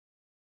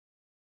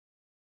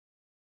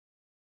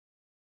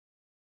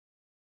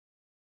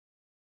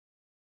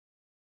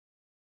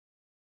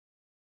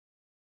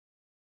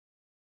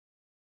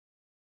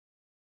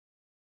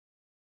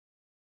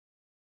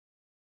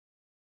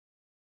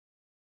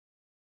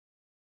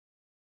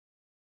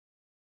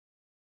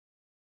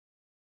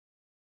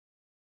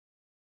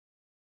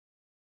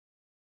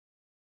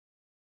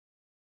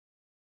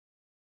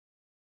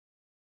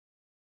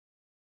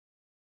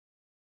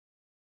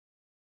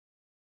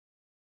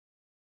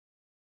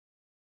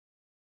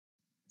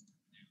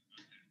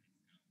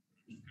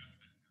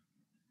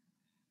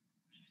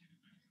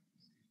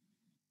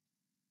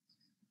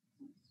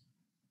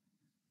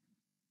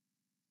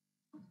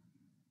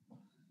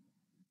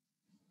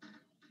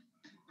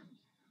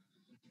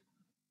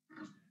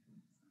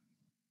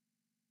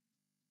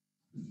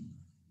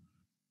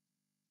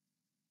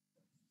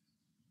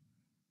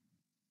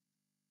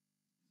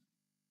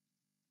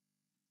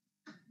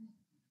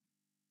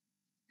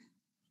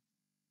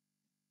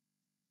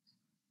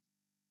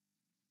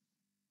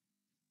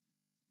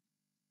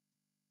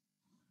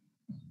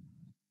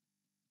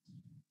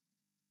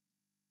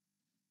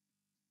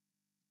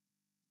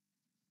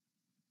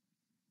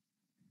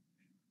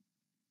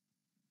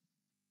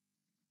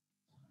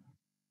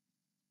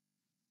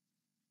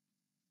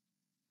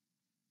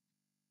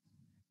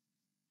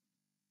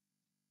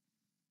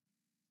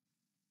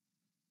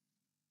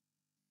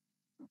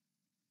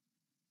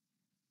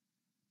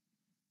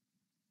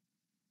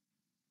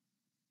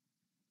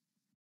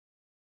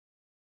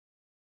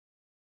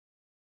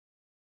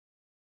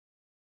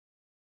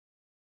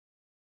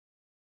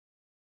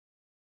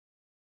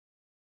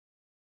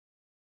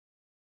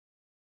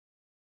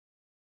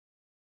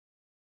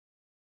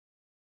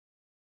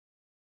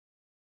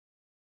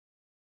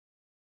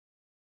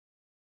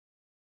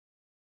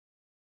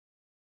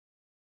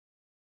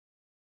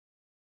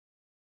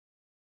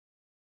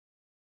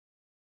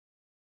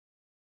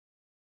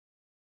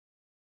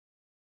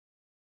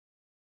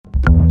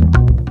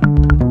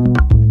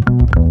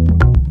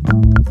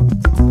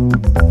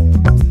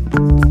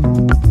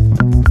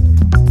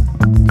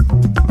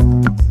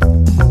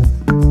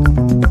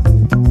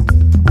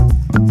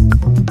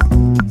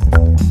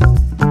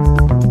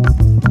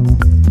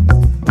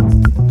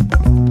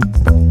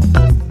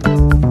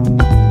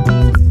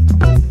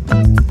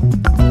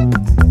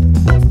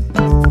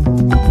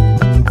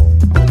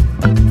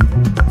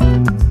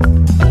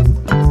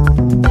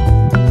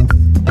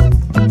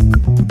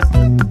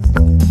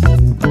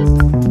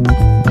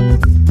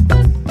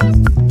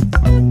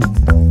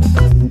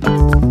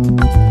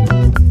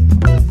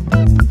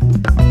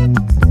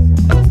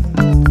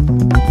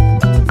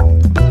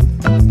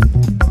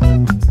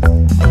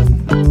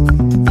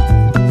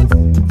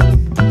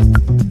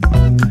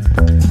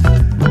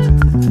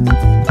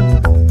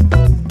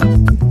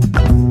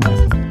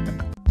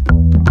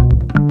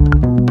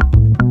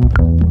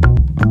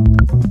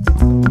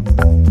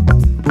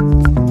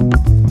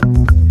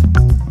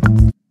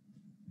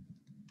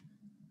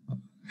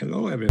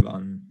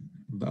everyone.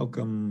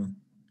 Welcome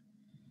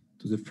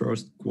to the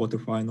first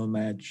quarterfinal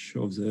match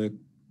of the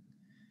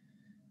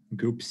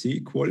Group C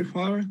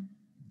qualifier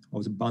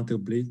of the Banter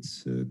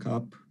Blitz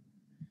Cup.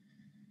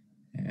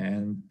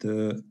 And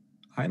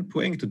I'm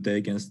playing today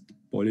against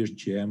Polish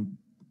GM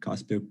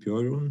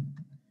Piorun,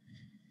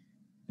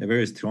 a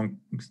very strong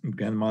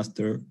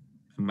grandmaster,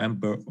 a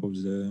member of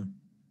the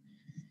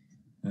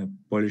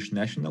Polish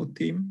national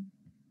team.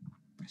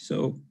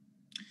 So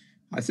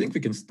I think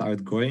we can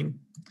start going.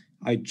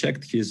 I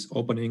checked his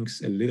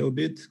openings a little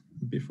bit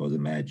before the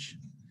match,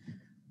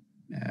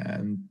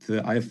 and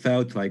I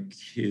felt like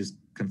he's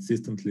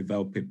consistently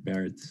well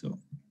prepared. So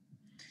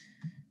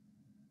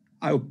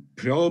I'll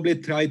probably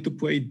try to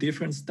play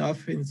different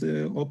stuff in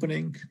the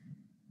opening,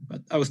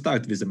 but I'll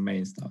start with the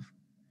main stuff.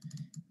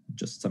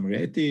 Just some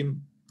reti,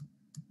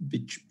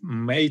 which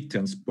may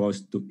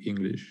transpose to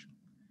English.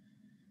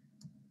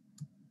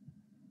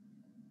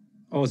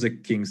 Or the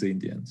King's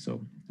Indian,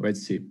 so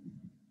let's see.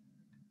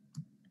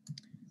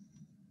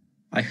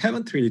 I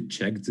haven't really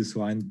checked this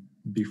line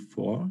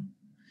before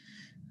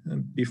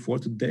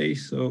today,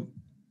 so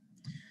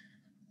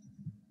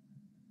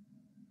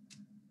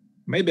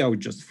maybe I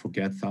would just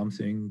forget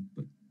something,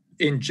 but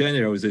in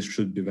general, this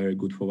should be very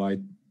good for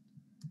white.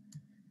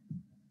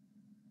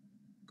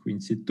 Queen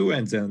c2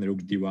 and then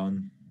rook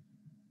d1.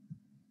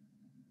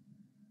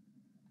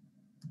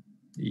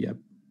 Yep.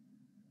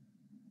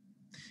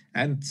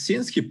 And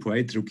since he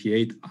played rook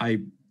e8,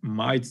 I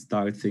might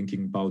start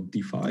thinking about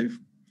d5.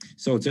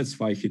 So that's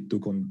why he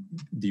took on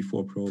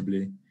d4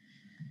 probably.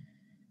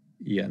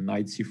 Yeah,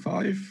 knight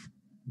c5.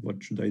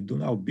 What should I do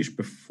now? Bishop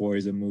f4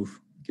 is a move.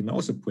 You can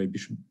also play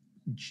bishop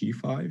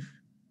g5.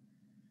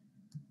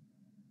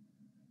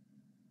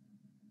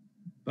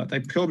 But I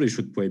probably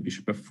should play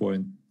bishop f4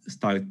 and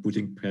start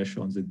putting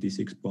pressure on the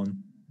d6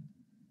 pawn.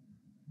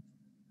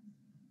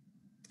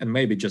 And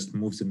maybe just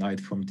move the knight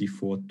from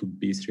d4 to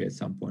b3 at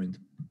some point.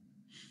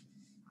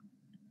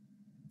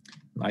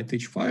 Knight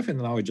h5, and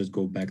now I just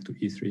go back to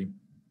e3.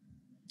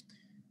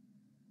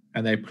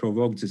 And I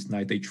provoked this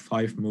knight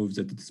h5 move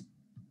that it's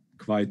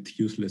quite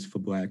useless for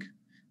black.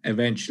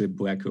 Eventually,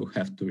 black will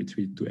have to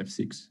retreat to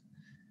f6.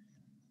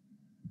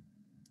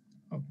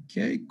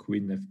 Okay,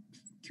 queen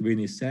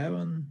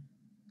e7.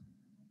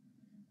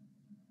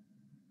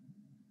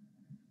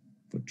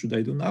 What should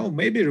I do now?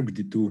 Maybe rook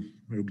d2,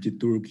 rook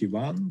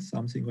e1,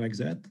 something like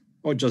that.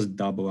 Or just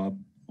double up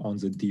on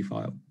the d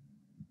file.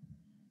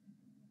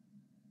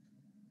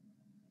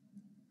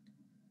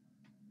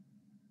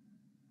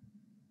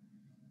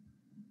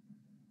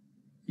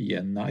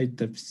 Yeah, knight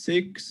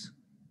f6.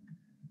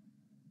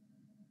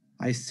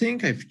 I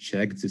think I've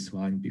checked this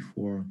line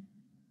before.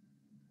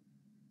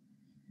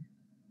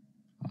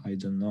 I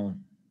don't know.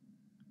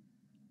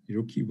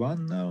 Rook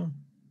e1 now?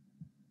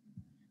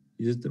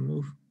 Is it the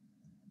move?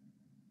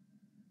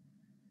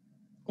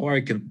 Or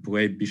I can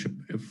play bishop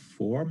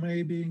f4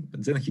 maybe,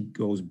 but then he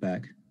goes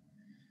back.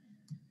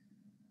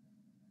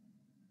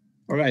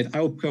 All right,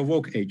 I'll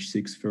provoke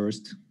h6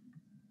 first.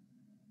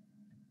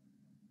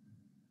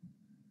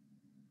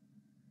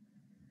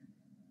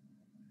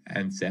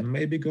 And then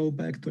maybe go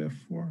back to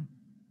f4.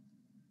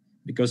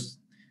 Because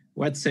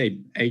let's say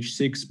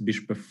h6,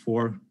 bishop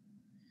f4,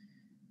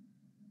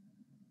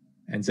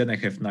 and then I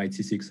have knight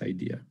c6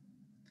 idea.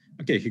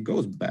 Okay, he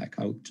goes back.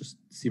 I'll just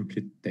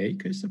simply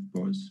take, I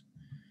suppose,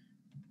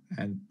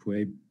 and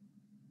play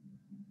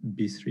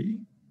b3.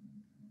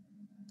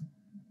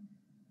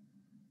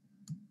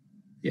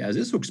 Yeah,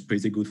 this looks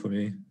pretty good for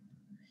me.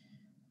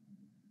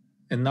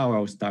 And now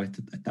I'll start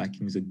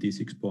attacking the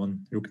d6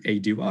 pawn. Rook a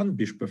d1,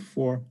 bishop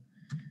f4.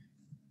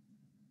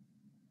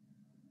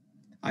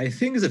 I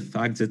think the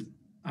fact that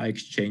I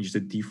exchanged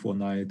the d4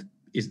 knight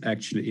is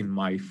actually in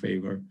my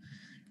favor,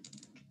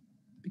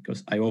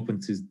 because I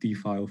opened this d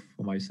file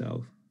for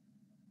myself.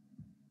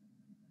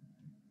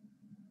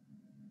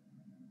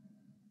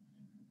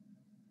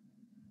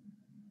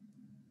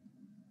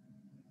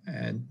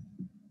 And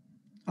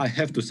I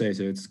have to say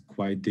that it's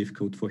quite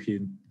difficult for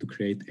him to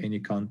create any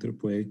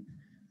counterplay,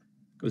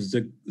 because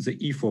the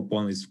e4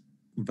 pawn is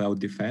well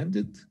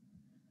defended.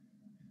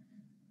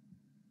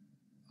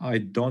 I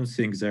don't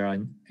think there are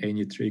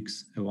any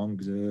tricks along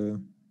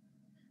the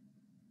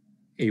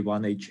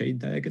a1, h8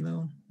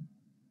 diagonal.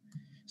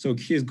 So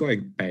he's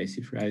going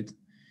passive, right?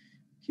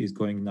 He's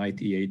going knight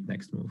e8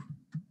 next move.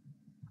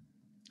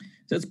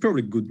 That's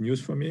probably good news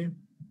for me.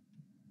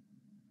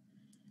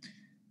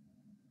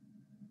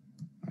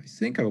 I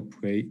think I'll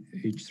play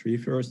h3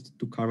 first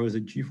to cover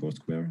the g4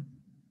 square.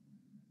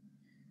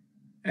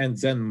 And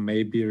then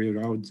maybe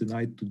reroute the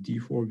knight to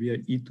d4 via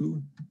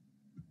e2.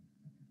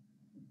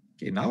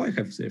 Okay, now I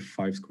have the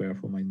f5 square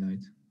for my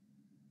knight.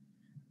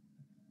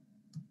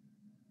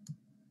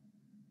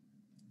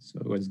 So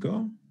let's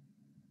go.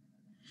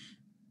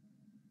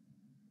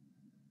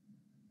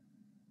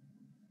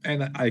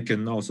 And I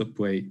can also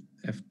play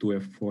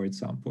f2, f4 at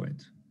some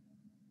point.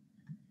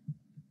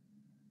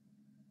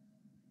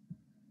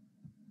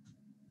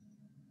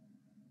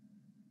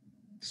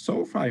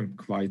 So far, I'm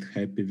quite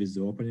happy with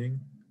the opening.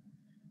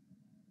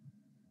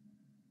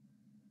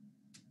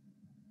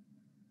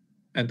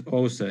 And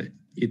also,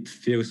 it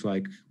feels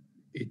like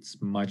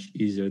it's much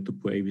easier to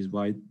play with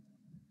white.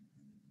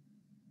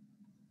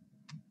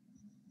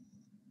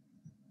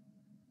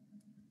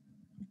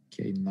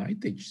 Okay, knight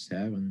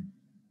h7.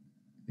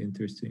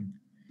 Interesting.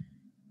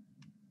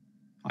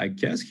 I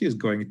guess he's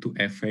going to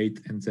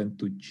f8 and then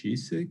to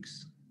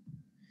g6.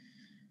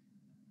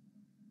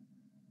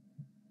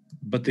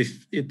 But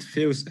if it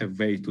feels a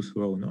way too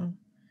slow, no?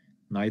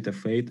 Knight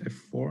f8,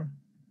 f4.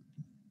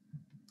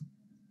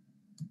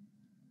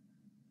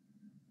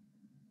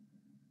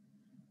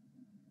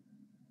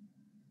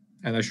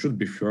 And I should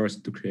be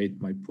first to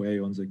create my play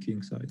on the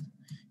king side.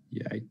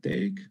 Yeah, I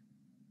take.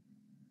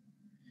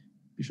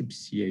 Bishop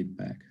c8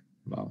 back.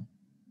 Wow.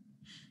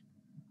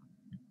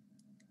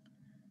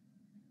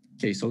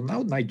 Okay, so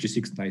now knight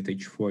g6, knight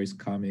h4 is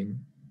coming.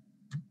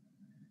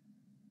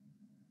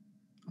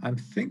 I'm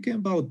thinking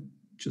about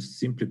just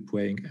simply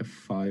playing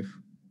f5.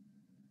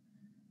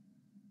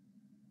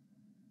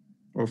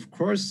 Of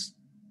course,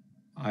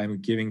 I'm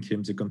giving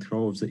him the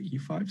control of the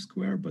e5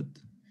 square, but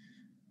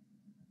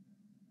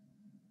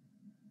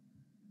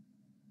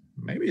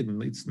maybe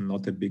it's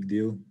not a big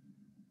deal.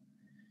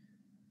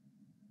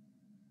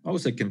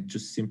 Also, I can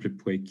just simply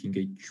play king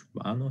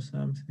h1 or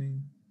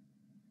something.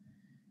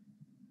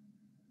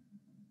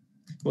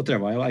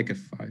 Whatever, I like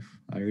f5.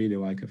 I really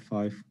like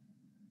f5.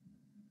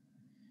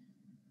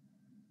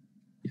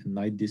 Yeah,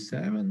 knight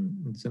d7,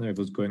 and then I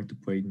was going to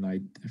play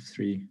knight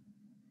f3.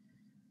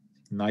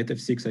 Knight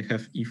f6, I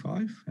have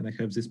e5, and I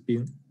have this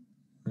pin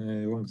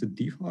along the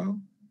d file.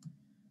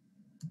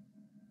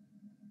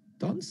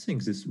 Don't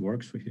think this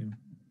works for him.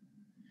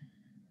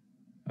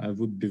 I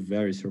would be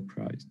very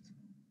surprised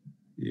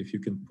if you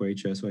can play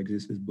chess like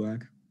this with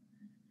black.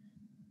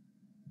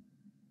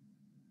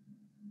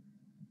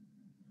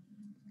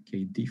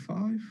 Okay,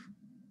 d5.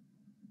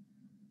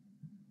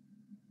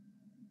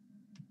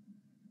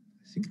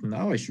 I think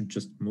now I should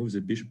just move the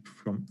bishop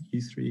from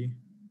e3.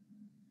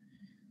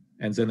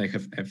 And then I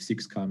have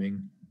f6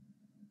 coming.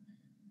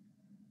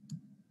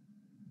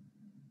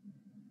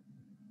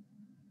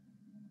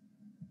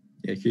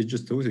 Yeah, he's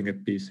just losing a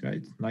piece,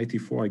 right? Knight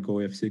e4, I go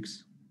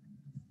f6.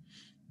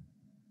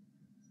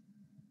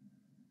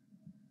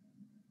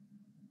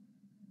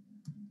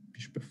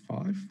 Bishop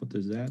f5, what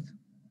is that?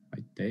 I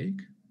take.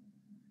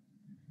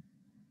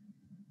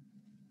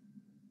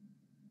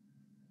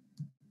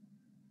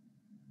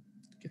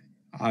 Okay.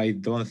 I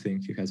don't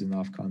think he has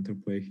enough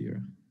counterplay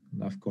here,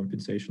 enough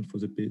compensation for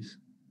the piece.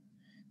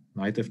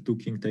 Knight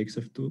f2, king takes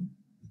f2.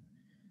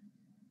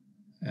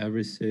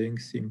 Everything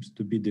seems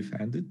to be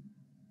defended.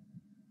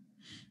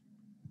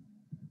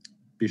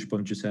 Bishop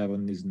on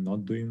g7 is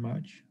not doing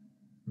much.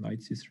 Knight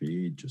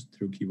c3, just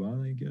rook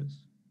e1, I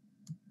guess.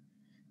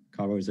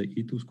 Covers the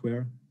e2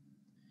 square.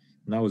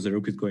 Now the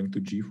rook is going to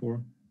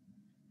g4,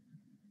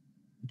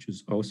 which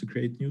is also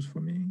great news for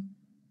me.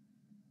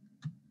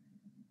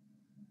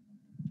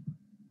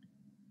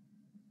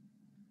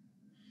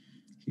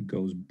 He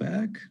goes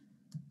back.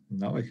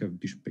 Now I have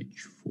bishop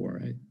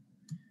h4, right?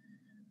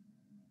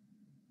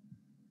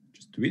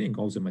 Just winning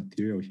all the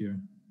material here.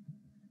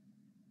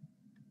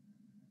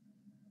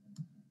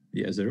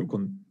 Yeah, the rook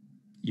on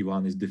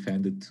e1 is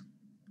defended.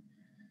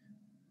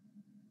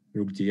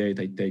 Rook d8,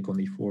 I take on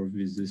e4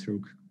 with this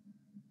rook.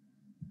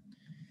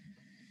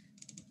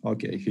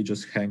 Okay, he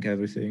just hang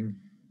everything.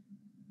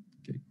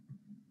 Okay,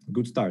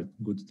 good start,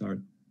 good start.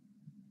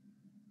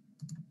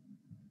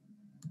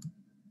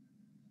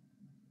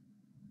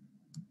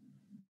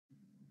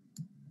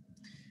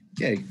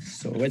 Okay,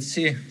 so let's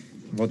see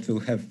what we'll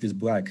have with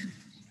black.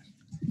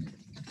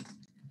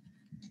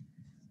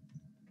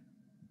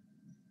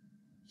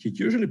 He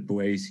usually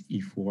plays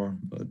e4,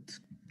 but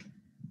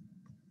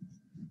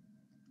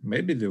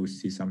maybe we'll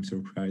see some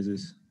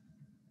surprises.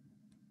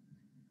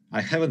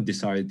 I haven't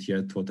decided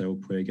yet what I will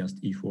play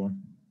against e4.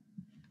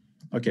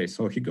 Okay,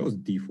 so he goes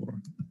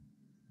d4.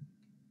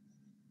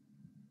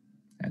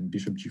 And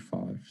bishop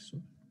g5.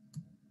 So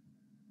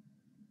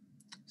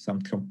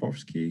some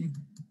Trompovsky.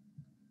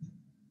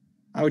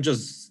 I would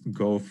just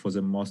go for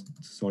the most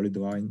solid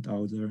line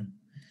out there.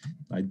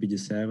 Knight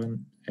bd7.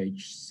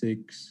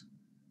 h6.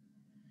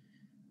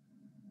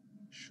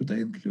 Should I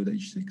include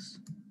h6?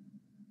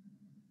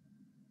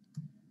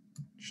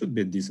 Should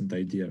be a decent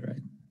idea,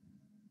 right?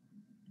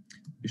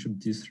 Bishop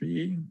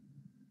d3,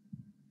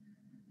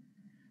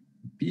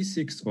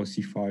 b6 or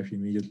c5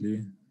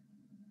 immediately.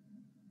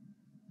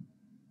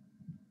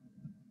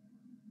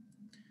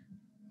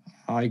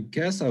 I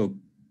guess I'll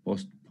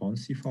postpone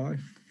c5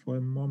 for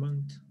a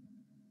moment.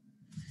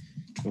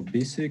 So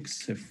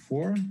b6,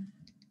 f4,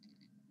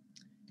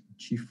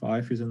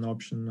 g5 is an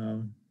option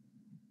now.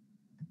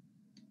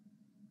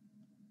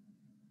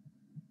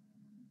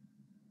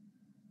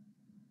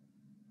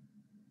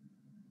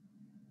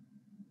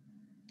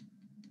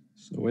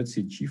 So let's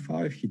see,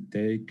 g5, he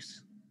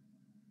takes.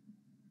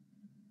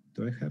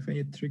 Do I have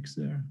any tricks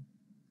there?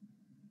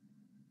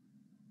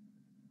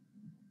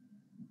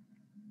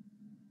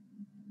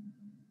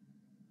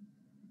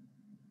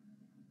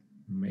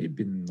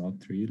 Maybe not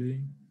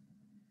really.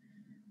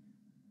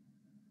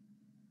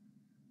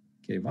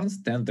 Okay, one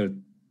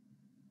standard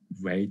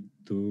way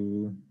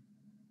to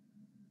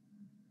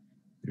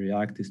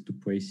react is to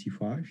play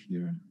c5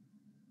 here.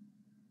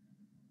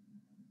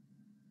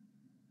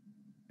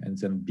 And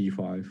then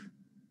b5,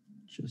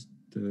 just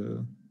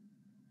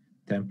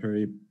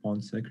temporary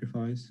pawn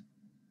sacrifice.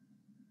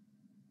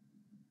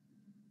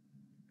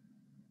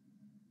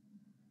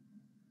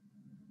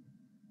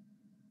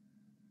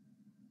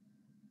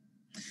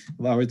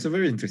 Wow, it's a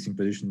very interesting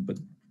position, but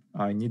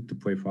I need to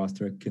play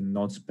faster. I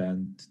cannot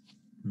spend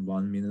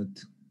 1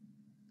 minute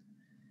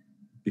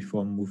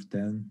before move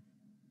 10.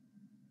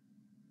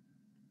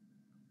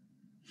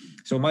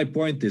 So my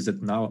point is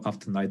that now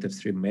after knight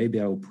f3, maybe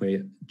I will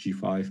play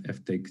g5,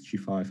 f takes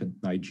g5, and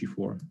knight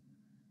g4.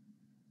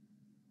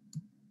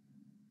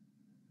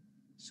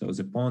 So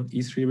the pawn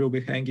e3 will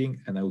be hanging,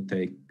 and I will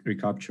take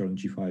recapture on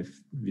g5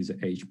 with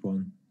the h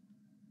pawn.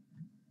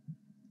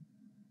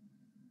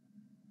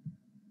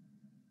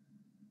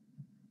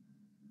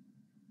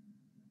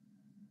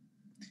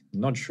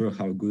 Not sure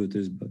how good it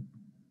is, but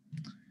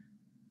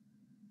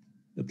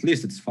at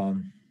least it's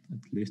fun.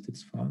 At least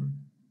it's fun.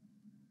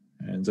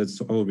 And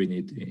that's all we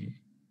need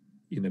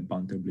in a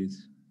Banter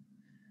Blitz.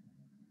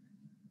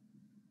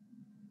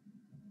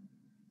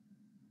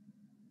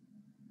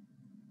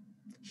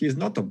 He is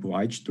not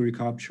obliged to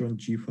recapture on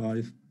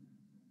g5.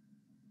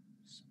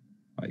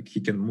 Like,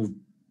 he can move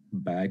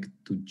back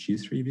to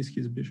g3 with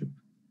his bishop.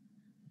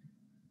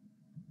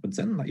 But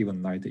then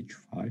even knight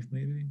h5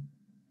 maybe.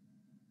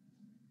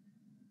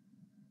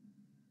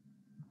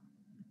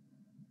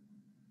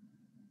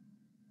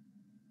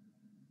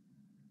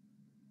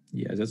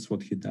 Yeah, that's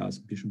what he does,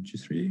 bishop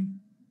g3.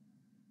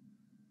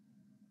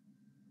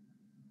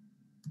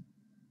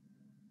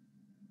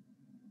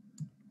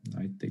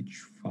 Knight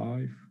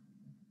h5.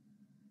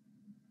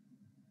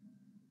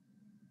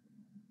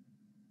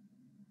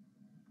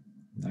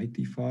 Knight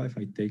e5,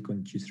 I take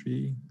on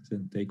g3,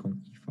 then take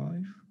on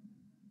e5.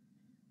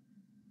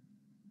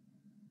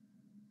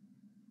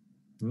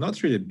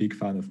 Not really a big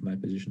fan of my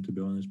position, to be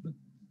honest, but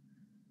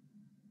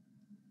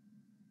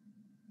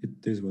it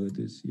is what it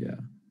is, yeah.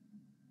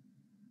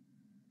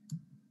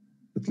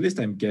 At least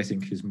I'm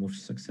guessing his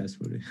moves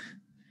successfully.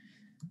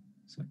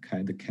 So I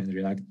kind of can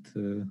react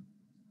a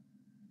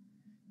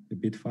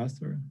bit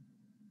faster.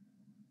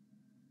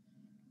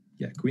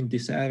 Yeah, queen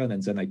d7,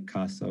 and then I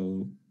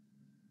castle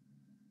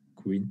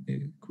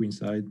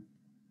queenside.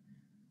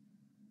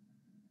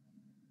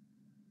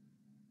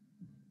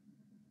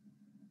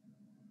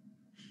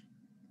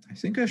 I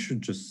think I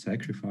should just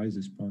sacrifice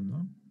this pawn,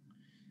 no?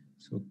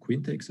 So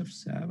queen takes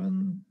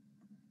f7,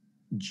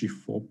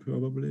 g4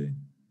 probably,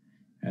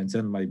 and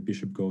then my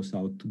bishop goes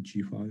out to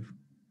g5.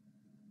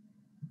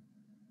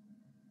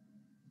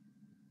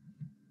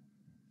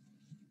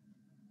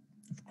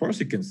 Of course,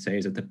 you can say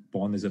that a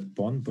pawn is a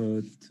pawn,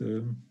 but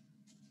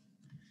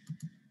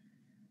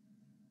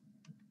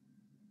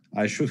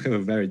I should have a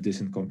very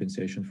decent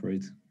compensation for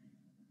it.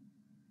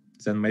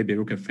 Then maybe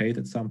rook f8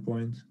 at some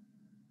point.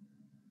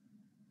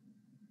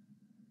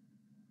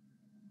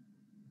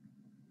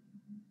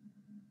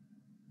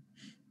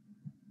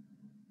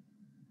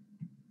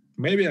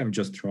 Maybe I'm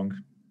just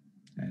wrong.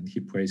 And he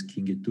plays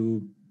king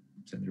e2,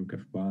 then rook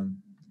f1.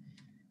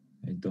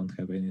 I don't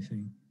have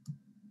anything.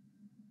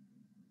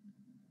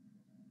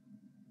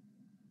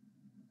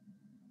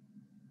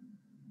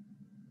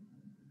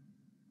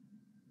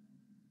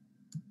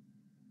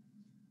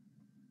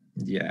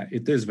 Yeah,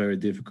 it is very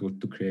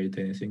difficult to create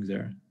anything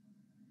there.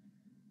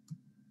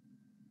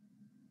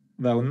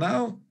 Well,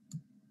 now,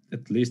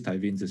 at least I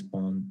win this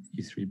pawn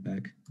e3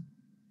 back.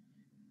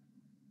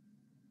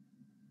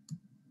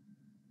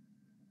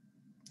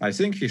 I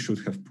think he should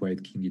have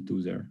played king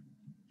e2 there.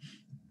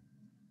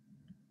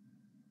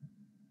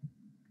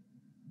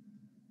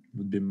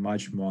 Would be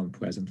much more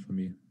unpleasant for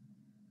me.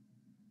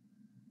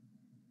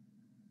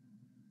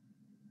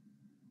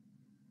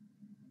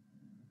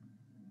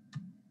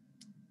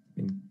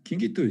 I mean, king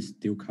e2 is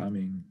still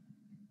coming.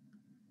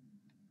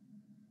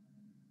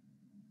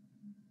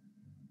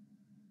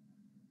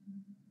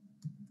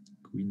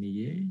 Queen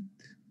e8.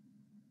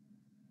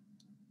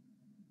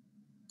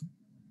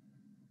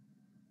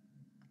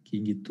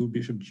 King e2,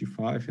 bishop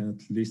g5,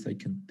 and at least I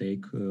can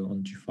take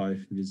on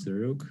g5 with the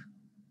rook.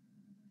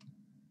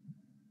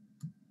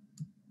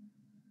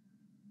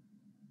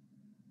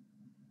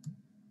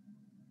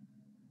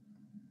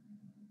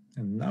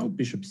 And now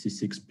bishop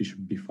c6, bishop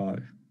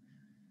b5.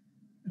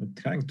 I'm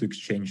trying to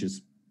exchange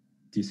this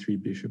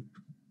d3 bishop,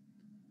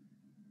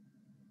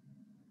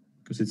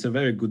 because it's a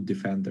very good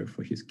defender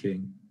for his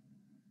king.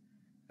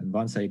 And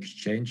once I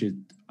exchange it,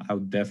 I'll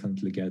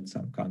definitely get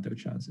some counter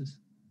chances.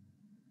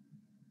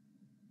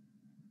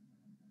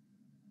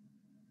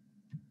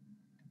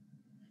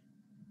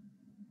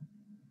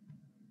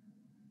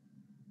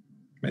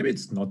 Maybe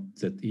it's not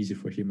that easy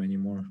for him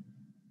anymore.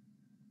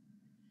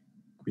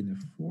 Queen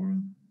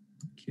f4,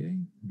 okay,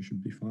 bishop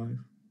b5.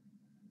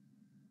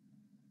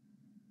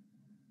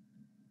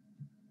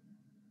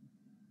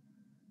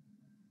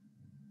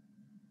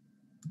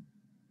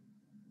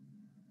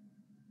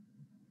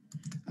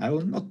 I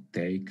will not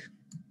take,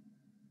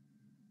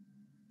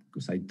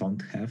 because I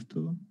don't have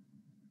to.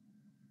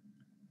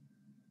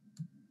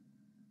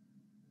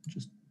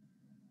 Just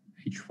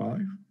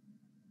h5.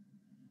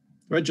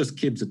 Or I just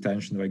keep the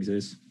tension like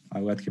this. I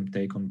let him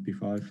take on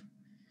b5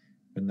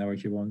 whenever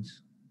he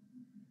wants.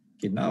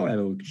 Okay, now I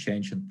will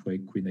change and play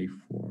queen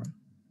a4.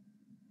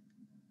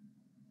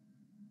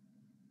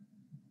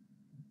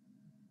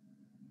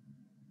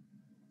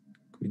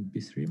 Queen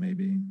b3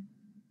 maybe.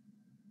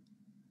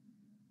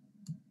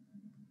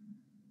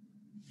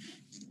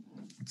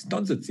 It's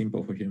not that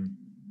simple for him.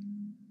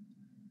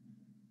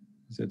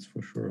 That's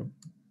for sure.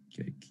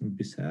 Okay, king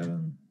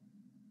b7.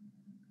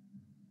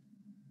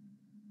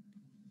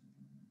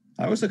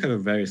 I also have a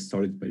very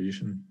solid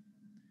position.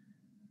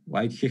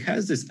 Like, he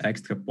has this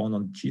extra pawn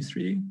on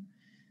g3,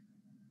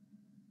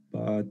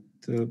 but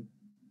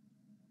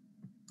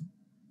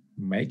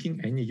making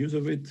any use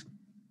of it,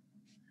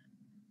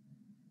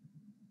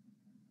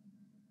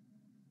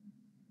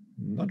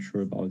 not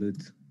sure about it.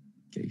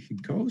 Okay, he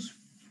goes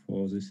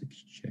for this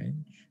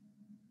exchange.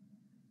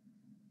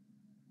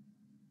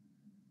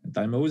 And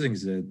I'm losing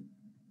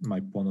my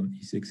pawn on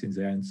e6 in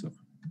the end, so.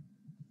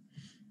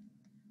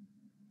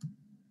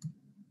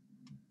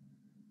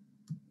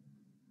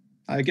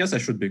 I guess I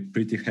should be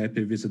pretty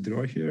happy with the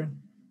draw here.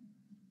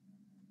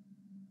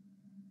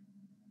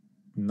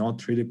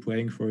 Not really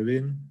playing for a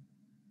win.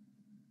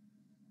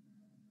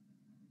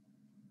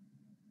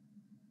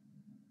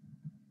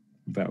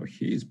 Well,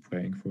 he is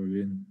playing for a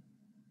win.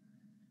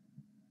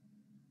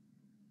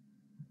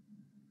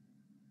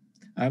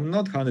 I'm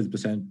not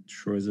 100%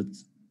 sure that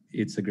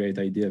it's a great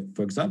idea.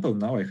 For example,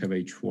 now I have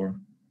h4.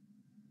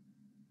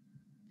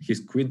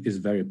 His queen is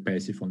very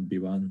passive on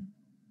b1.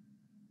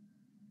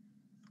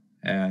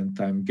 And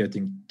I'm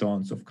getting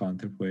tons of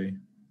counterplay.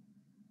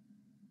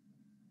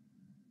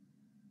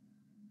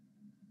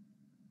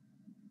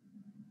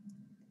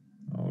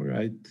 All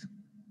right.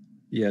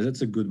 Yeah,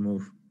 that's a good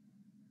move.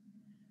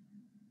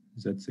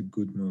 That's a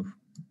good move.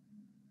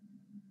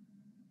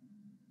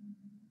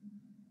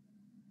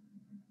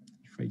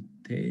 If I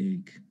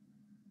take...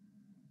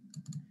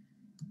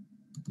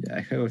 Yeah, I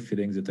have a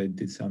feeling that I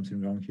did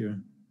something wrong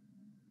here.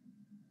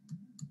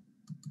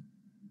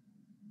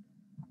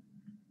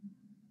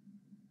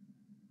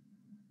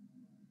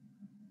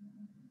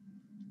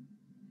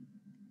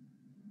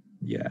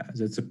 Yeah,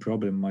 that's a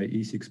problem. My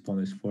e6 pawn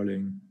is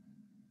falling.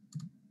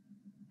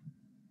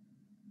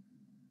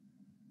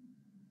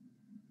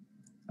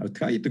 I'll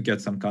try to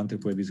get some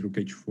counterplay with rook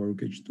h4,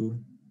 rook h2.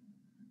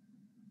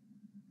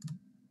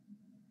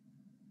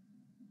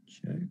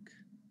 Check.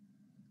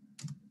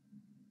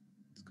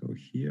 Let's go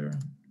here,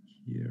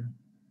 here.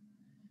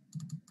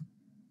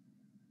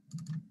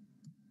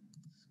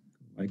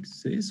 Like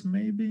this,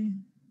 maybe?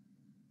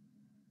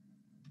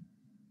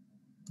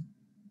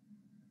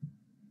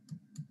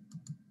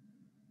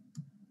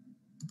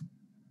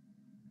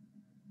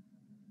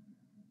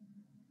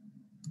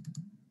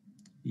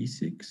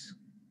 e6,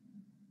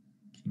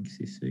 king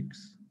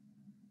c6.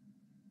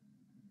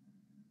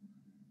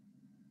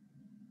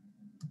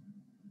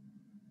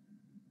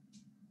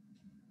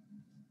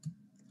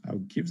 I'll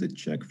give the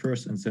check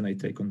first and then I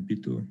take on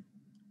b2.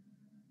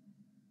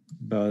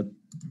 But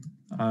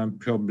I'm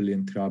probably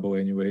in trouble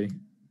anyway.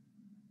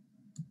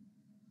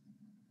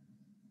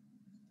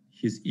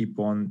 His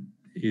e-pawn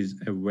is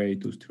way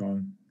too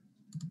strong.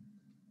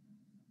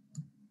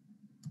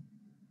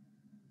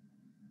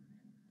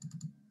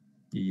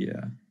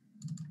 Yeah.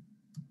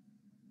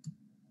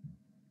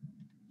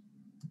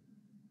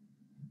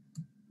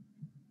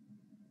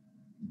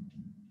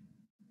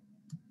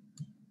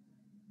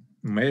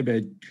 Maybe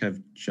I have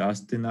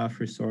just enough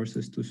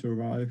resources to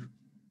survive.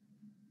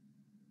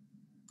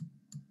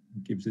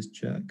 Give this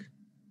check.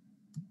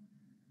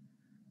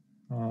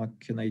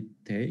 Can I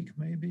take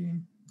maybe?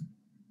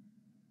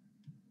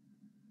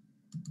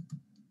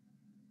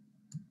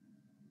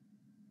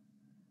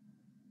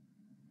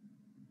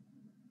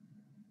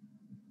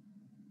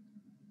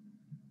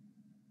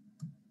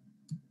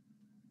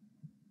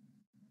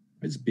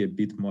 Let's be a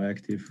bit more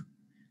active.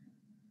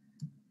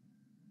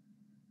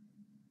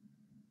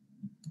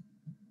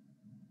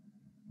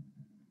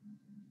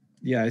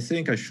 Yeah, I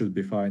think I should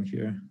be fine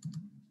here.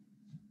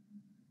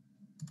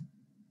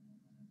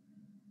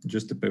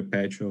 Just a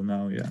perpetual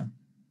now, yeah.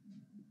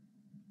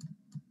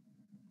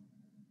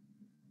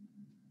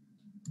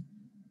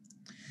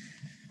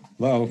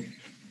 Well,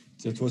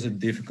 that was a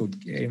difficult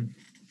game,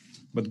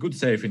 but good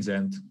save in the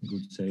end,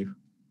 good save.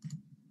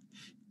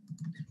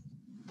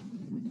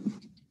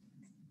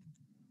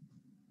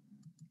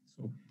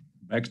 So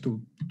back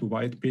to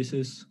white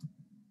pieces.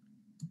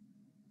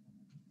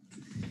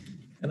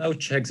 And I'll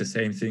check the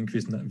same thing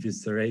with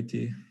the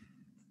Rati.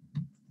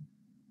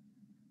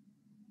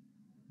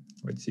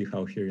 Let's see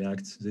how he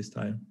reacts this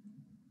time.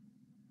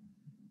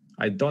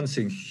 I don't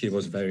think he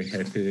was very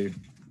happy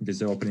with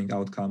the opening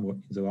outcome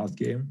in the last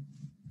game.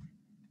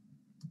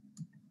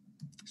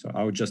 So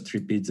I'll just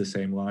repeat the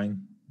same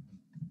line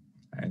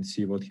and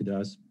see what he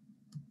does.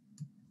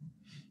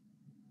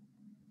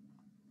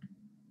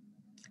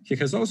 He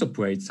has also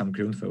played some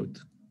Grunfeld.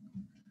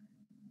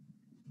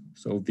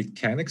 So we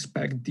can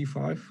expect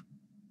d5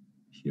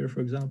 here,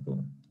 for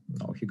example.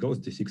 No, he goes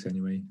d6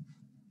 anyway.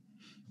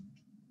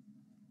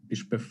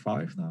 Bishop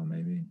f5 now,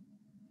 maybe.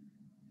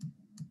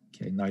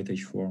 Okay, knight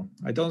h4.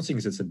 I don't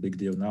think that's a big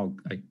deal now.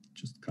 I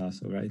just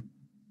castle, right?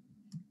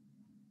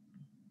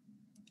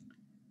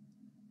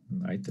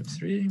 Knight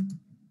f3.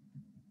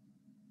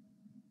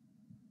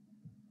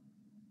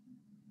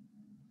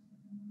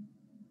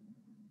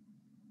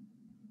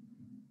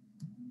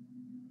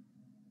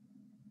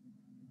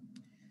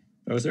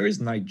 Oh, there is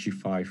knight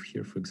g5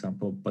 here, for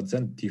example, but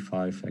then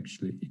d5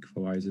 actually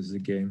equalizes the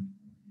game.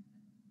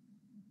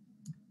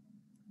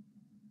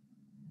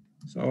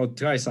 So I'll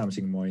try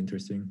something more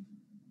interesting.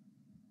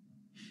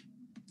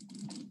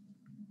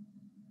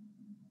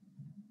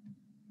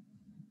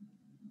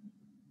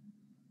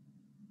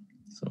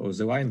 So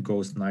the line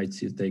goes knight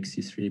c takes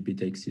c3, b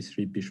takes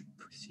c3, bishop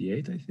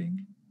c8, I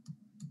think.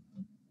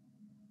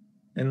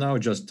 And now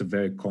just a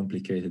very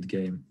complicated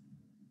game.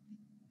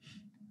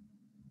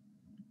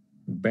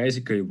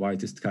 Basically,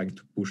 white is trying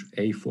to push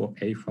a4,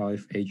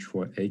 a5,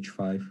 h4,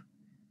 h5,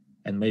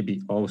 and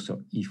maybe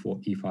also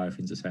e4, e5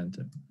 in the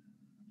center.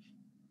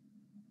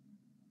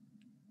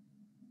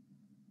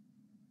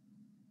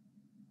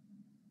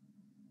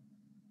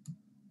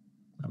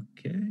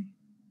 Okay.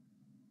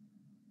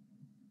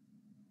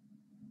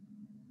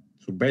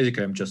 So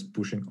basically, I'm just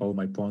pushing all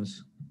my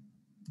pawns.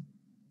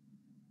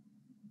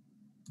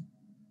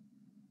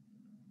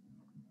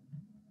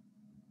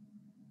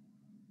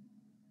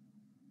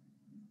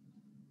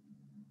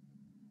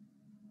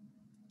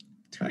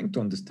 Trying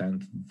to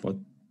understand what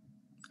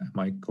am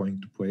I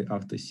going to play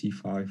after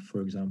c5,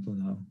 for example,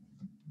 now.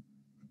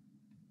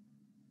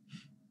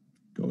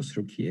 Goes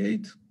through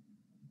e8.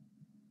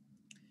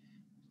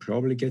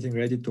 Probably getting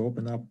ready to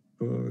open up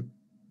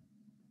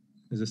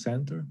the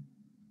center.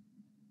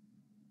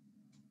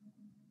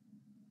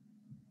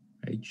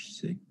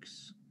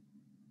 h6.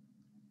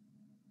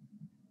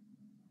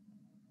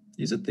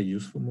 Is it a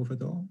useful move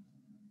at all?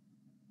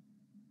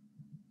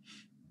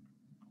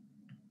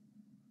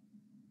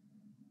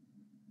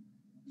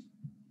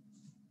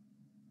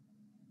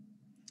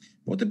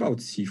 What about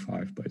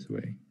c5, by the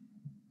way?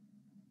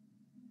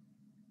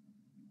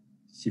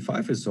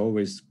 c5 is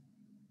always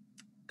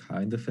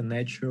kind of a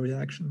natural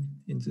reaction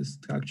in these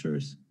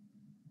structures.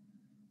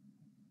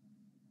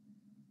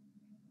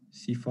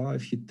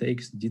 c5, he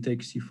takes, d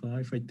takes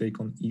c5, I take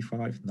on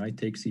e5, knight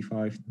takes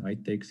e5,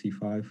 knight takes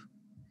e5.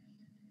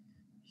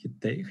 He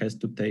has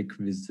to take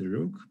with the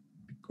rook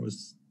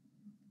because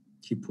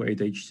he played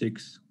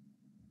h6.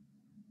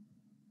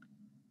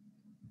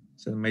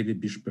 So maybe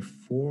bishop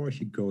f4,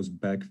 he goes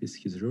back with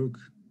his rook.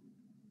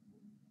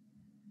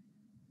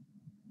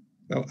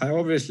 Well, I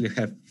obviously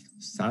have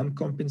some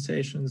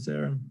compensations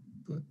there,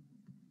 but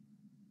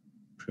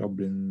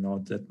probably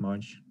not that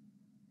much.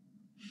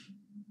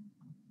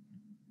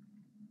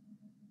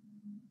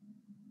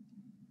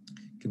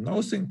 Can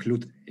also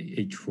include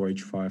h4,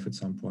 h5 at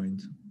some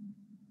point.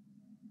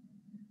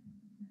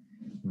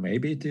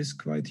 Maybe it is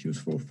quite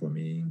useful for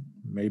me,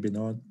 maybe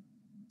not.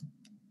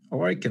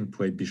 Or I can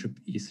play bishop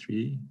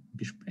e3.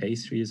 Bishop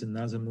a3 is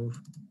another move.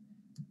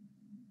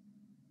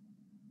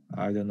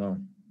 I don't know.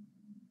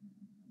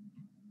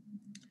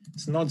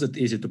 It's not that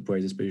easy to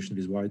play this position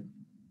with white.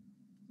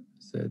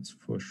 That's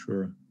for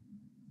sure.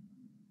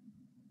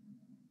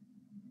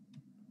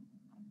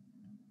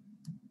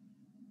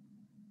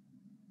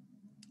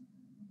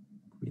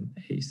 Queen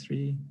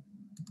a3.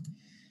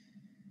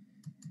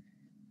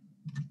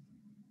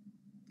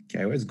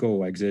 Okay, let's go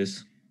like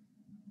this.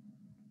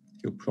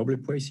 He'll probably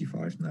play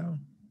c5 now.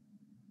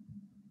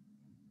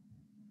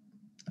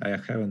 I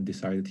haven't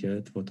decided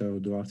yet what I will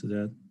do after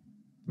that.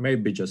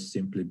 Maybe just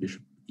simply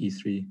bishop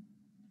e3.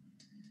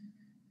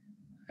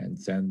 And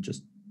then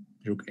just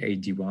rook a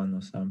d1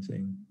 or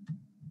something.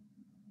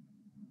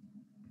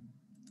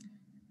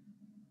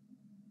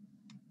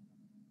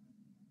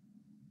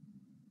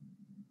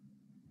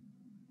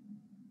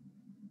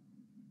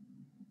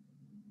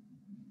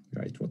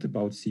 Right, what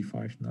about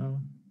c5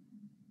 now?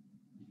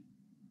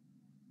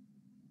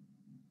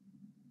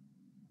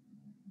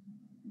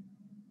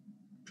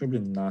 probably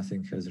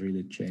nothing has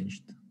really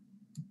changed.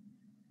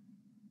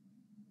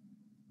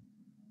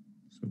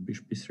 So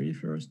bishop b3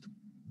 first.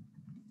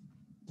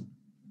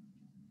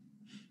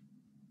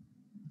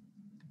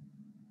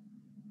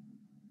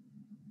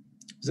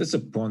 That's a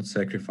pawn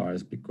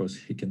sacrifice because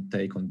he can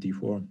take on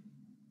d4.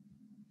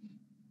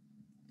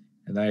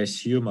 And I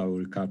assume I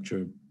will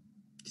capture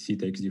c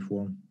takes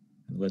d4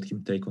 and let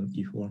him take on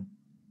e4.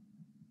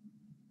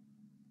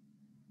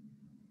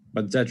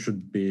 But that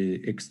should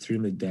be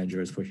extremely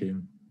dangerous for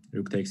him.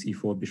 Rook takes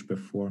e4, bishop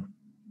f4.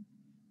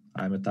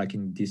 I'm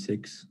attacking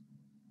d6.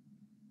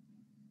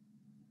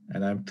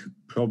 And I'm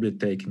probably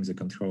taking the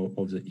control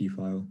of the e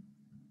file.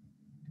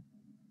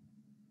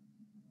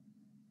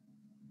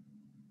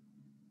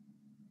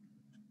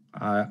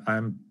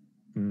 I'm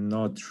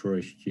not sure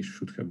he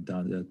should have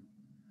done that.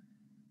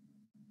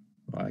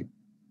 Like,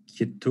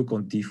 he took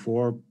on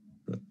d4,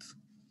 but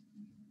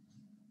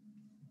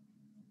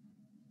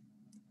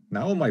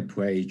now my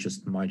play is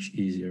just much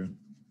easier.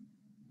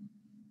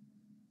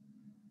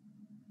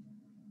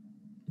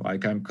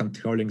 Like, I'm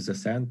controlling the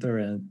center,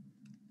 and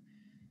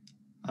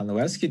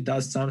unless he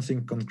does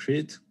something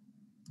concrete,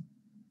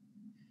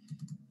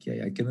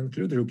 okay, I can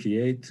include rook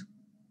e8.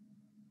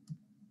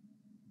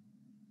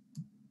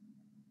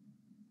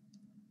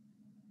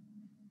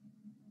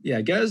 Yeah,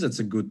 I guess that's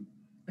a good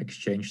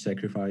exchange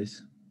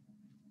sacrifice.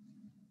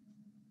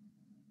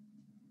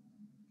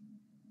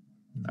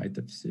 Knight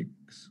f6.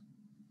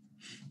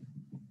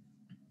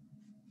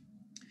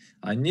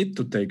 I need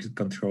to take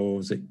control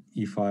of the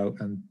e file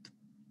and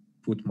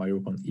put my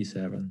rook on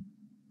e7.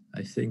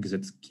 I think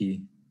that's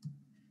key.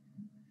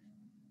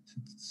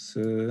 It's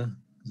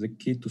the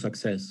key to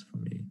success for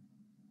me.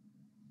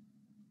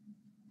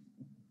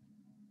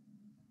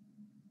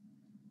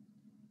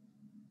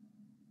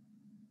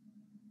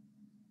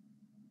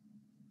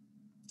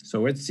 So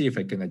let's see if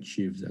I can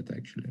achieve that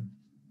actually.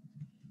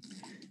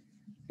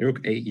 Rook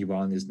a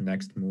e1 is the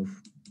next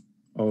move,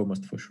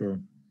 almost for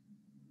sure.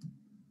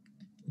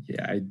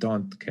 Yeah, I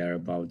don't care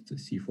about the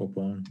c4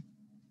 pawn.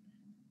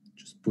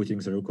 Just putting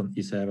the rook on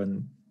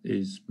e7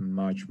 is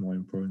much more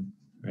important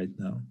right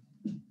now.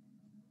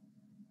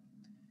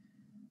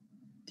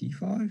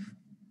 d5.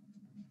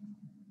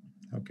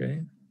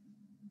 Okay.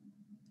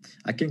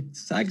 I can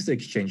sack the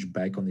exchange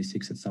back on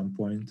e6 at some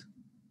point.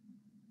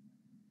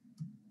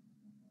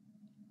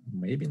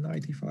 Maybe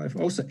knight e5.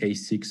 Also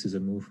a6 is a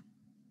move.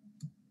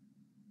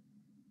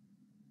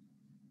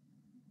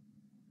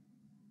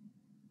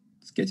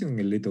 It's getting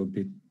a little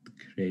bit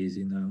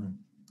crazy now.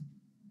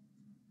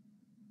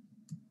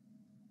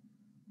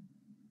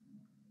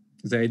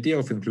 The idea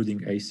of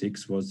including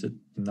a6 was that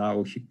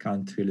now he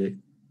can't really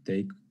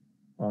take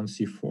on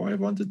c4, I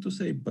wanted to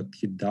say, but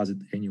he does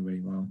it anyway.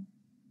 Wow.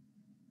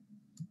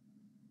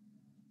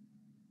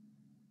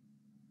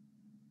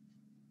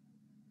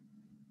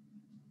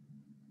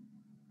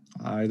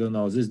 I don't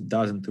know, this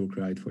doesn't look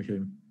right for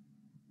him.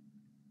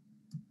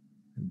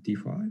 And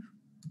d5.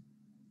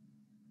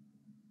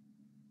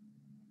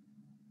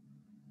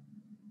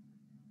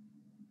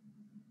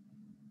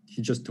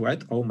 He just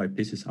let all my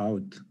pieces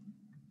out.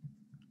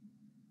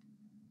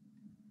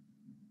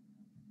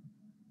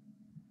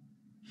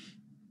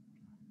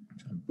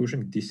 So I'm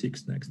pushing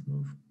d6 next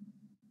move.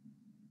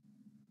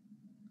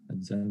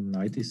 And then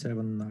knight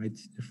e7, knight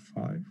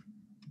f5.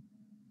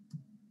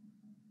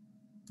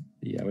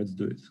 Yeah, let's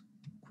do it.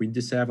 Queen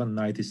d7,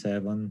 knight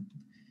e7,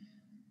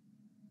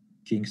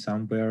 king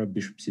somewhere,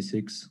 bishop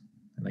c6,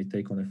 and I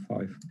take on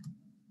f5.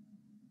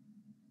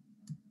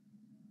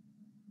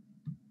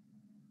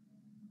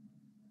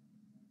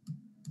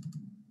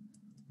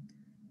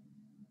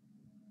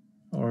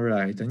 All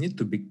right, I need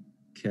to be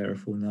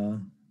careful now.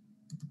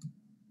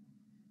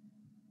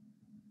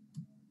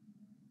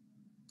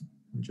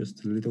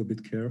 Just a little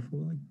bit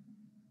careful.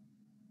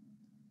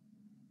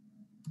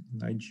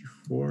 Knight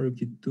g4, rook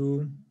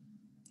e2.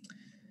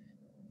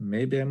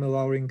 Maybe I'm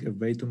allowing a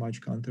way too much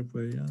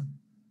counterplay, yeah.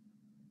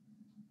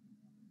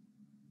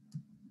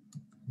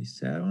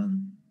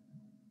 e7.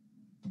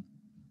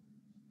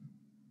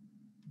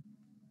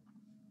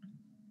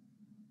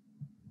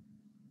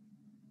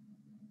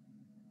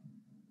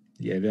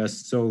 Yeah, we are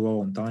so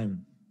low on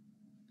time.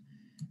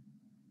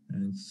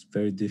 And it's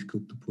very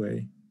difficult to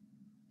play.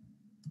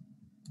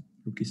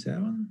 Rook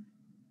e7.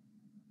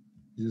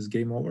 Is this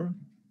game over?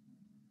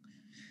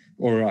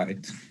 All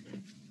right.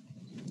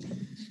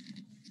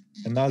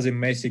 Another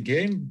messy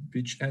game,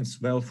 which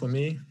ends well for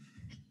me.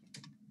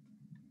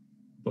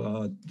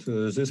 But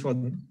this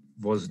one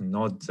was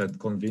not that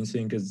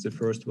convincing as the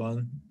first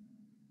one.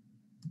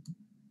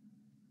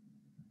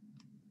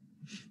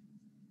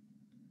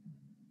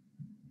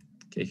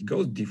 Okay, he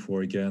goes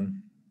d4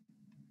 again.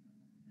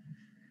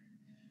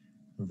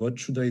 What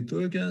should I do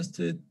against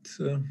it?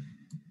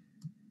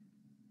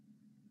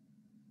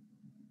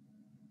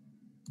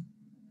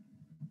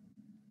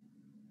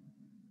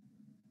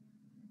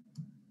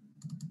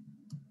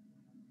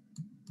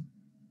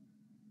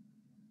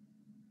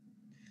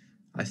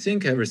 I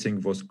think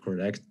everything was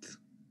correct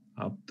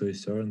up to a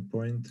certain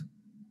point.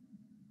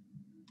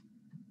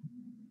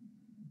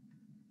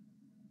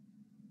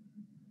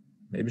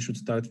 Maybe should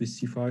start with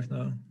c5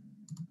 now.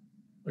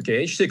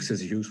 Okay, h6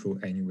 is useful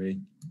anyway.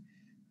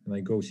 And I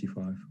go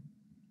c5.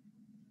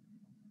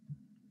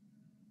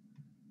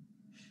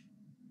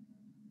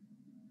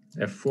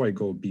 f4, I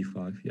go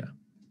b5, yeah.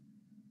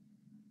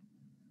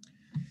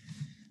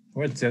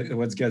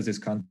 Let's get this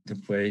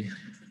counterplay.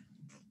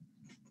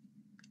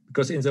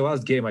 Because in the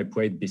last game I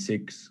played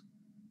b6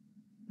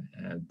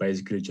 and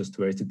basically just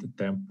wasted the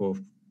tempo.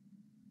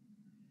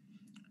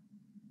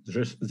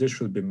 This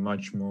should be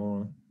much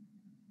more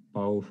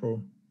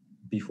powerful.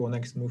 b4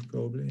 next move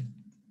probably.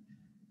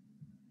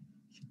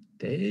 He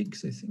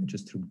takes, I think,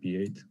 just rook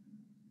b8.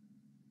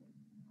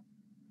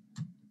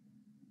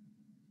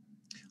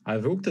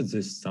 I've looked at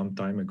this some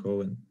time ago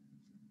and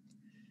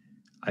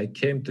I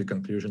came to the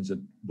conclusion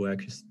that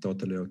black is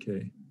totally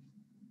okay.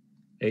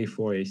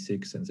 a4,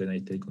 a6, and then I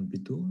take on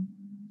b2.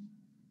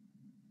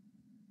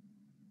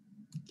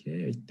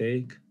 Okay, I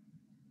take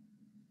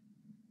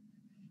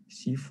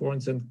c4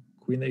 and then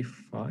queen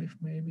a5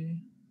 maybe.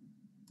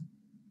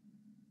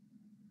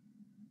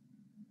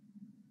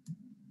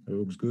 That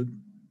looks good.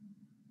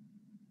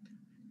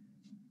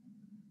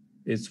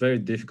 It's very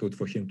difficult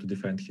for him to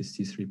defend his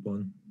c3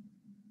 pawn.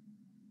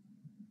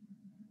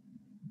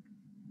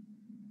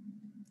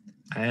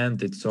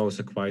 And it's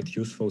also quite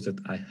useful that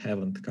I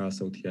haven't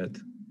castled yet.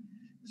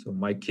 So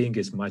my king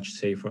is much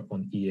safer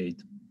on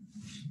e8.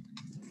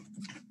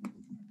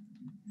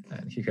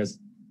 And he has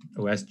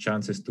less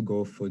chances to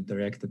go for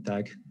direct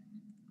attack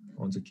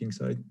on the king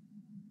side.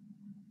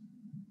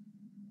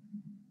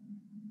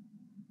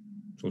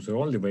 So the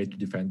only way to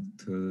defend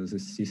the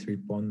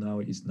c3 pawn now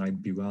is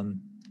knight b1.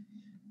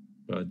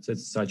 But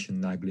that's such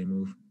an ugly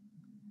move.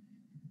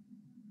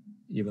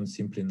 Even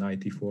simply knight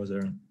e4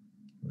 there.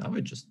 Now I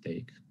just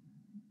take.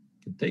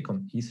 I can take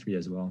on e3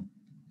 as well.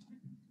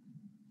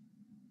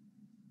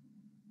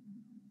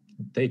 I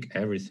can take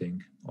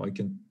everything. Or I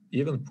can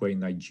even play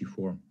knight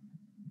g4.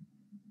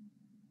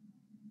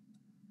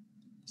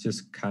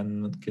 This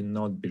cannot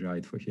be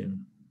right for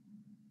him.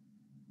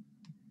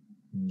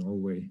 No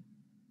way.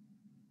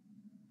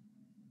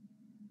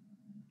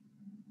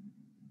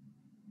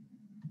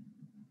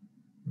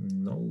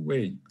 No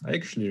way. I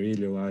actually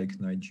really like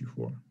knight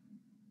g4.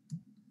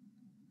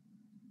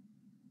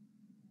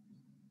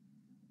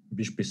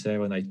 Bishop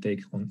e7, I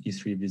take on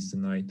e3 with the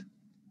knight.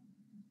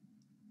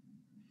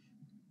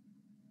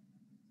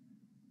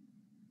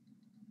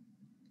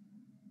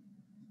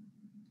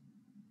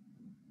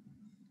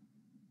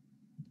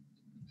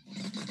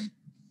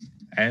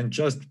 And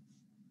just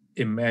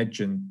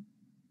imagine,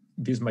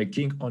 with my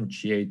king on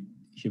g8,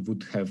 he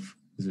would have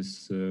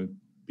this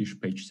bishop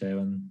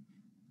h7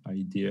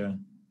 idea.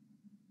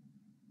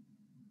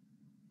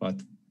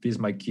 But with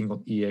my king on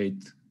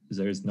e8,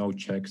 there is no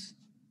checks.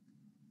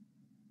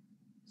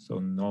 So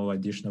no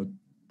additional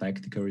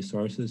tactical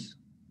resources.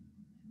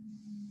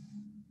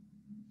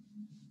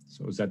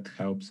 So that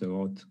helps a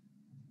lot.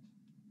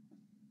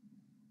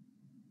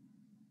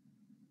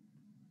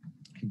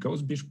 He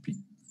goes bishop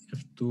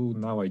f2.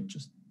 Now I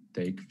just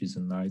take with a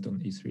knight on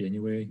e3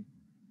 anyway.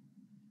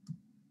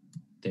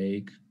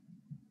 Take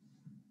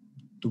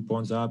 2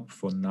 pawns up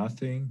for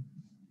nothing.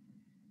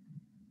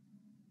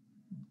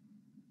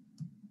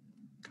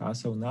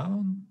 Castle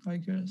now, I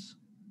guess.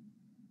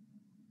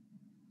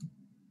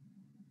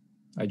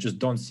 I just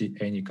don't see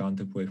any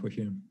counterplay for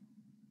him.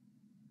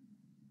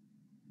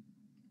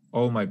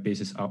 All my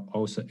pieces are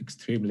also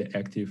extremely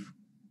active.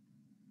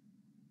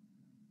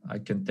 I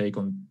can take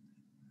on,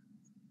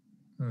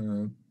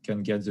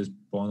 can get this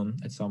pawn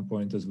at some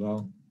point as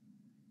well.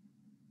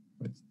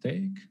 Let's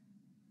take.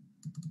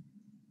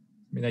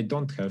 I mean, I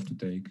don't have to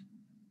take.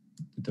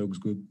 It looks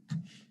good.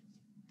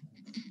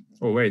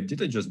 Oh wait,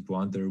 did I just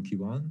blunder rook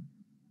e1?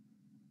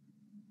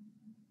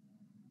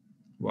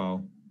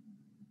 Wow.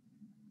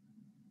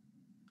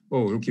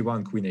 Oh, rook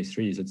e1, queen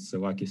a3, that's a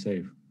lucky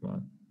save.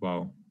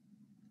 Wow.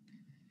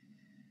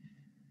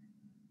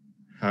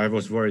 I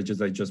was worried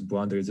that I just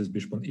blundered this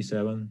bishop on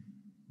e7.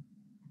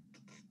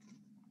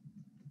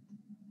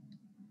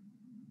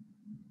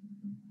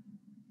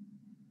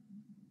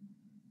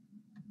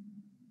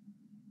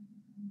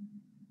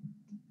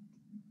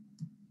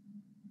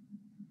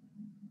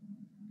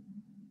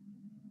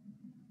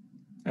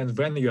 And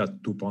when you are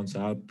 2 pawns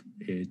up,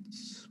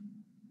 it's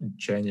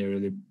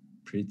generally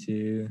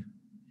pretty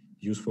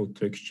useful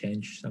to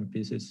exchange some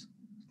pieces.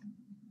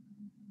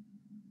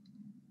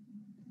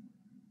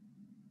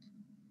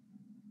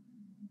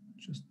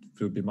 Just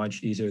will be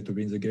much easier to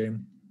win the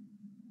game.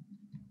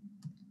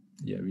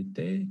 Yeah, we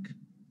take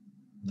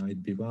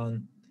knight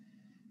b1.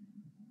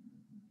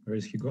 Where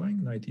is he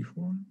going? Knight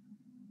e4.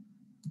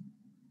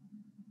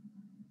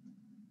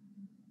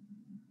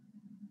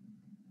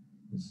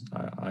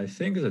 I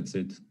think that's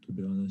it, to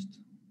be honest.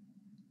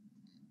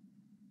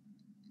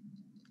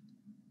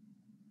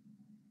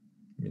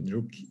 I mean,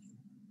 rook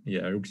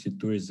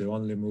c2 is the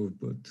only move,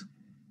 but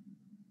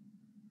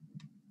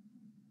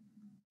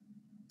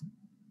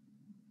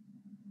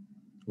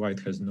white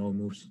has no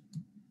moves.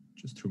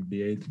 Just rook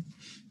b8.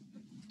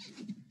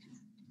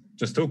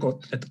 Just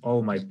look at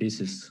all my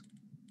pieces.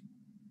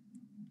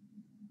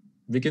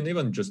 We can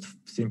even just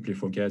simply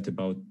forget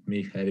about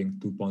me having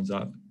 2 pawns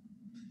up,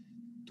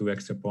 2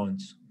 extra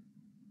pawns.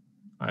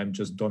 I'm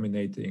just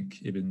dominating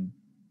even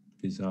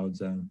without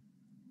them.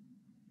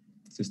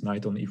 This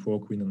knight on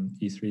e4, queen on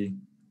e3.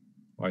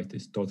 White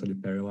is totally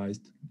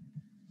paralyzed.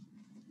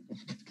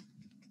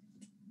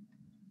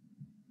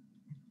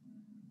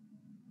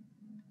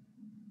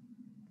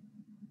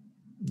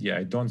 Yeah,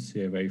 I don't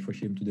see a way for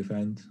him to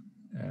defend.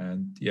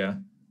 And yeah,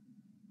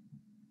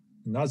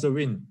 another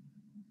win,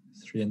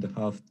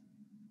 3.5.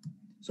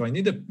 So I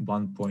need a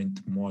 1 point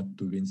more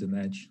to win the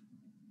match.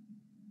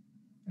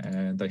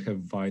 And I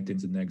have white in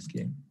the next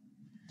game.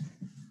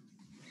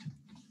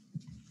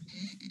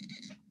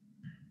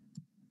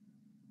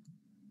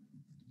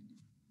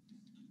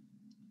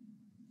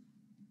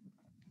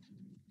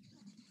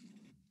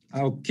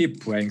 I'll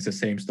keep playing the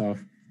same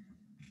stuff.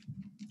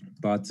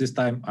 But this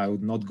time I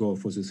would not go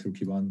for this rook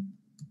e1,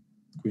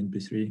 queen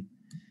b3.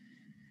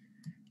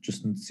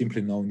 Just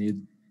simply no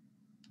need.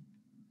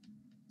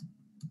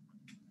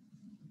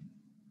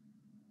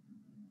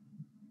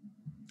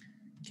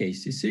 Okay,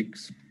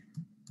 c6.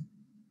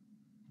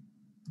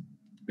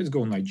 Let's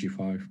go knight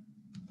g5.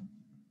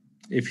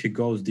 If he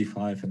goes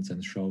d5 and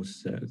then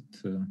shows that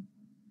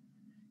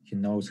he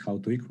knows how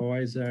to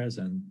equalize there,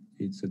 then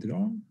it's a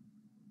draw.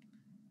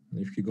 And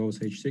if he goes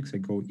h6, I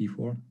go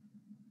e4.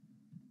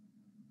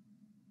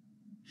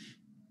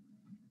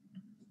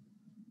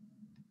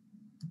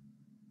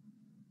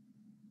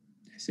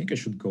 I think I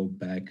should go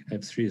back.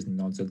 f3 is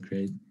not that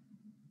great.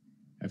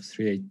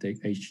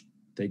 f3, h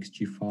takes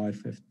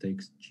g5, f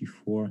takes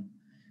g4.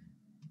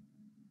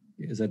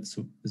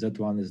 That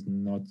one is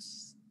not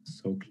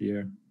so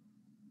clear.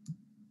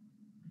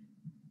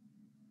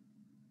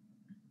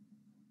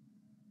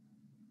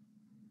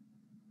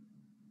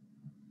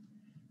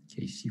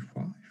 Okay,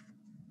 c5.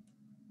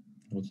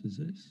 What is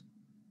this?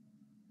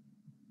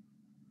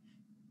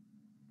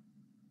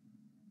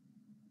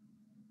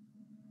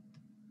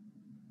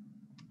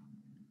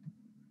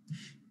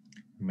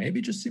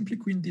 Maybe just simply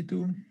queen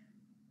d2.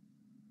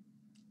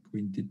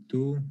 Queen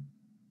d2.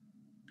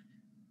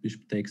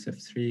 Bishop takes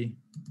f3.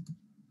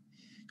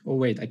 Oh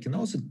wait, I can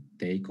also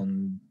take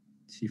on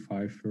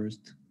c5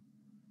 first.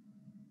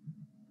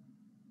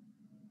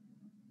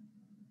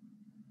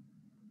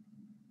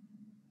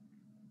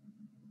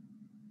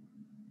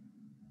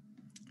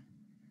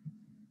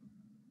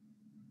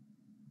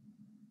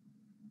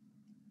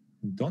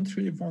 Don't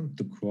really want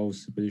to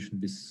close the position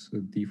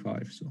with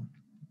d5,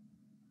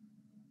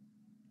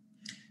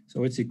 so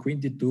let's see, queen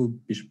d2,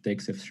 bishop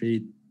takes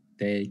f3,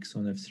 takes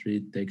on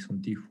f3, takes on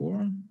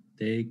d4,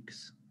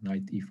 takes,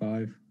 knight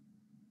e5.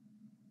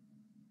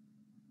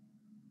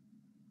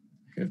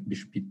 I have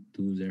bishop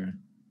e2 there.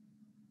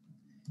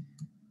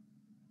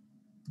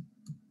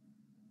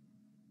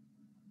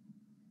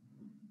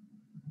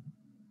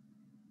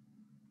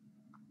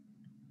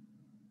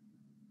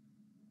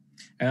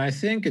 And I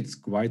think it's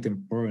quite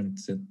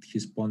important that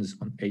his pawn is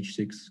on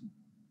h6.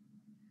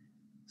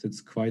 That's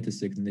quite a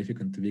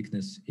significant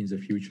weakness in the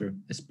future,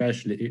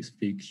 especially if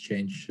we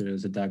exchange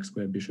the dark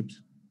square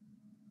bishops.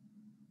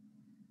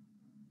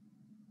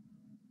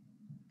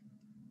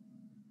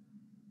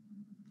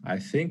 I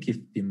think if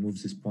we move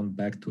this pawn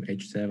back to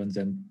h7,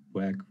 then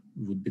black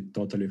would be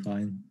totally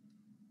fine.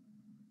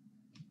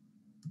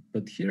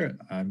 But here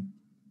I'm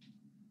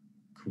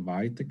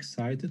quite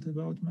excited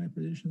about my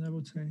position, I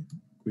would say.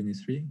 Queen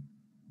e3.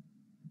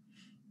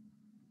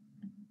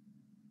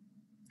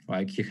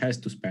 Like, he has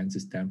to spend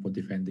this tempo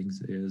defending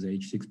the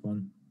h6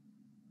 pawn.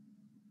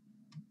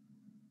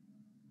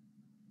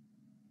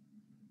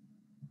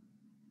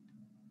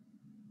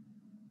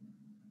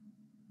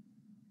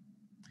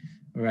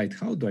 All right,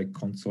 how do I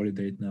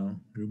consolidate now?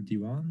 Rook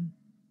d1.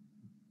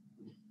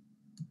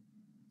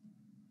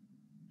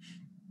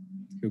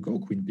 You go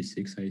queen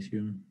b6, I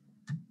assume.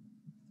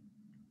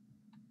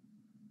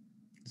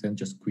 Then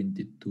just queen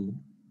d2.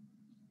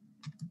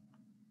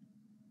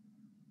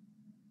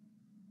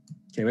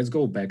 Okay, let's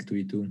go back to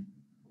e2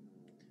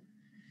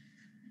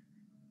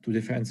 to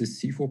defend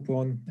this c4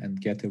 pawn and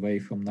get away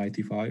from knight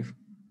e5.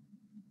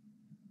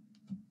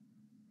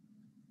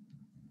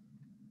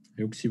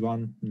 Rook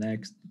c1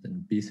 next,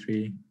 then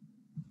b3.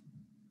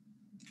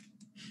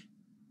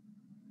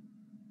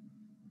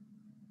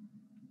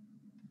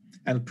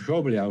 And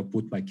probably I'll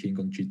put my king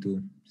on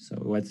g2. So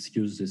let's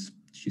use this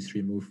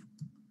g3 move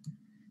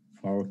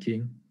for our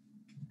king.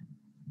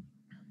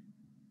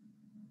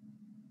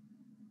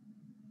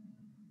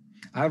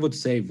 I would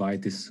say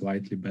white is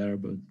slightly better,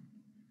 but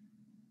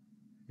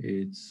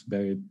it's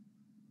very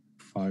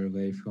far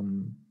away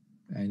from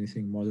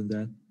anything more than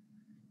that.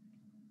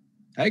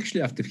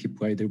 Actually, after he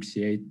played rook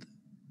c8,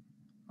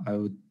 I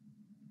would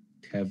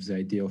have the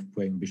idea of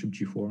playing bishop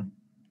g4.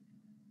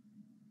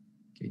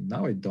 Okay,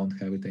 now I don't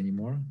have it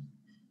anymore.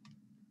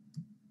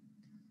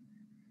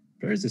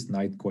 Where is this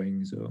knight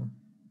going, though?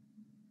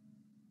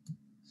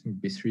 I think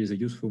b3 is a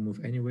useful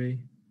move anyway.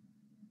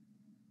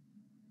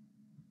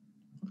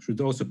 I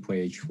should also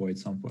play h4 at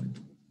some point.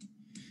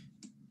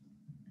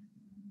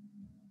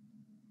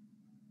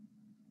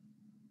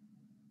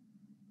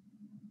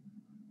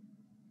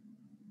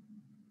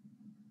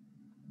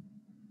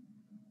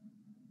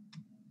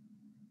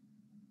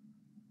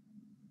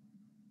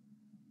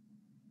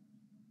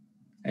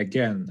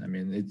 Again, I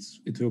mean,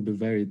 it will be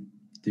very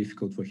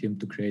difficult for him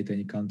to create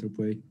any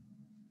counterplay.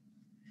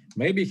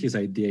 Maybe his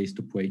idea is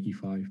to play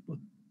e5, but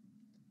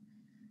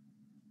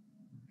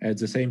at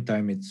the same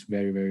time, it's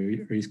very,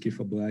 very risky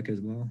for black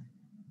as well.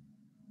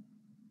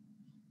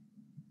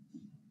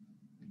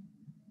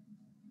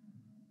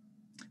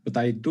 But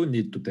I do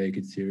need to take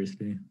it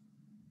seriously.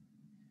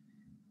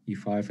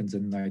 e5 and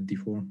then knight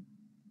d4.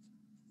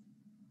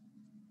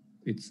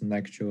 It's an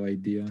actual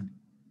idea.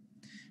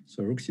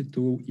 So rook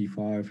c2,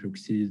 e5, rook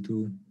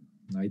c2,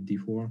 knight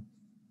d4,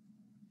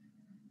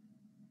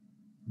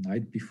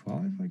 knight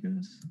b5, I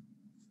guess.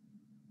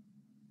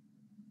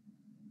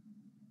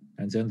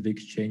 And then we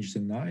exchange the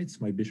knights.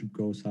 My bishop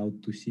goes out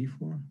to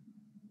c4.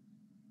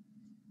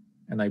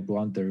 And I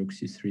blunt the rook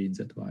c3 in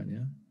that line,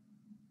 yeah?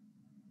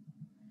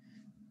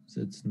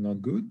 That's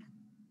not good.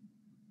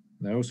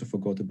 And I also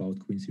forgot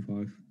about queen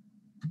c5.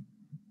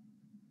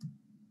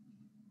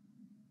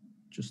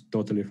 Just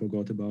totally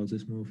forgot about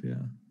this move,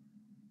 yeah.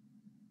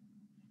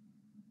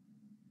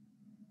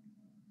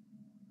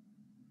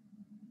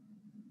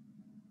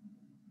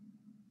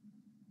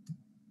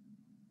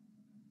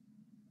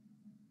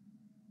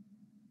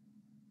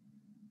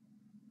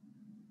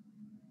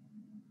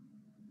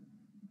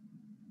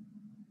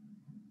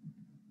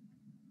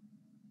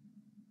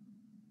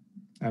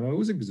 I'm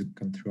losing the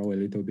control a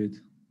little bit.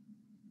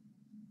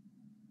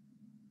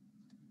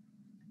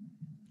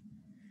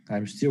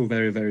 I'm still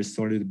very, very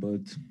solid,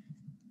 but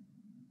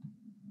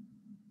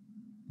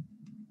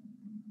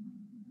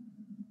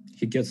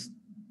he gets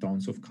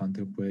tons of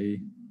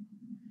counterplay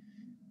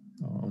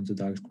on the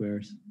dark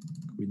squares.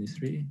 Queen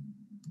e3,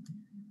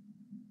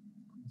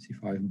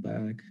 c5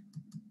 back.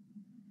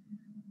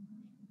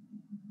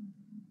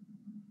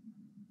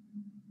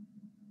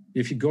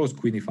 If he goes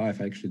queen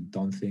e5, I actually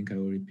don't think I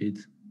will repeat.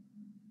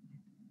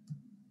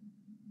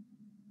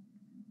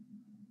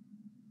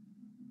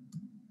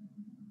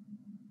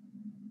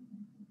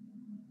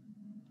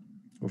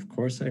 Of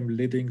course, I'm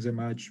leading the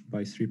match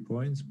by 3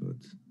 points, but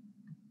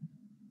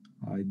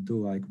I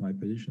do like my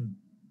position.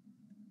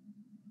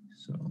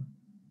 So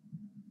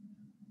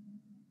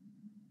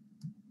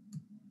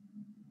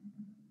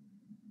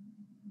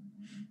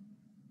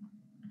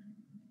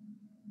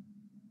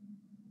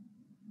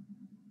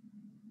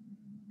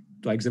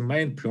like the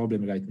main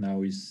problem right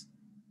now is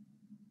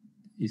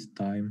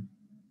time.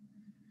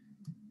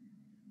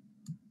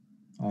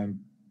 I'm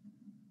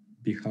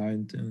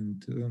behind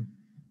and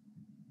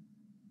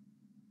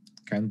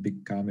can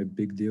become a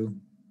big deal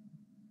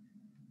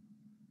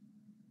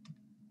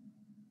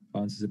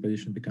once the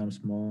position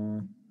becomes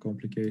more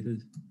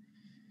complicated.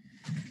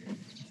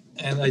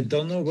 And I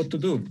don't know what to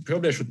do.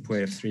 Probably I should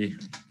play f3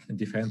 and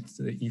defend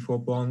the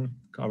e4 pawn,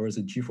 cover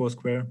the g4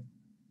 square.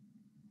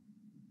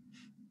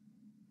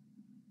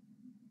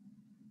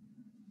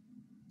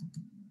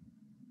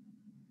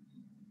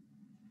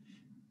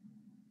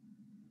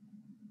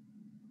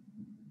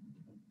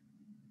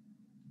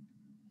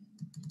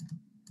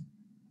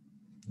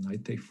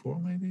 Knight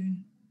a4 maybe.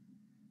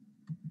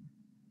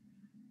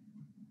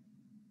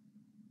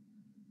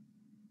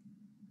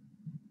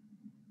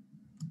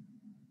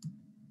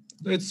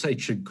 Let's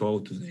actually go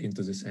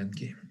into this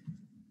endgame.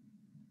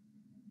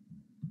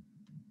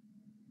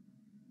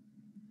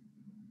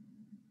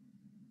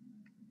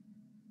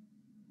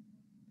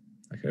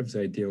 I have the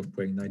idea of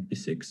playing knight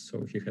b6,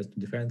 so he has to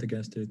defend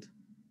against it.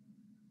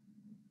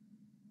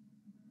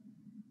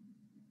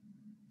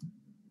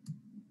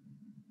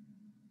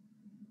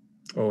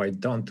 Oh, I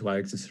don't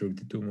like this rook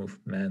d2 move,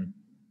 man.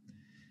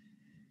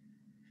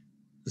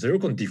 The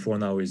rook on d4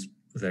 now is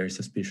very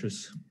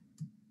suspicious.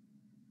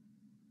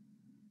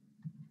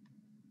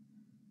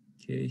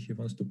 Okay, he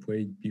wants to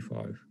play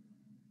b5.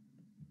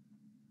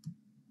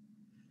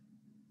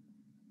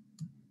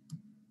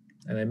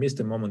 And I missed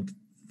a moment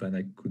when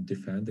I could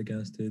defend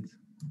against it.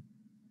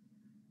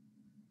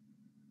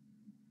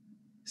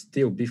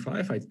 Still,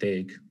 b5 I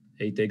take.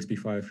 A takes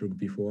b5, rook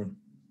b4.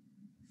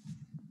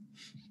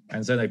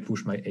 And then I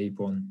push my a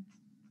pawn.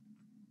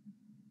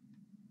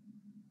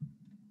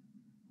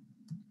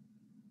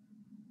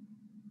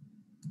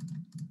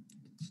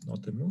 It's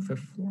not a move,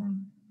 f4.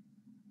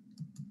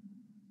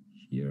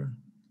 Here.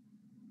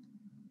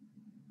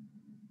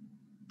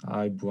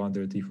 I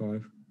blundered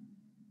e5.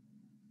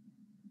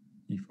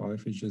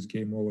 e5 is just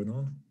game over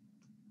now.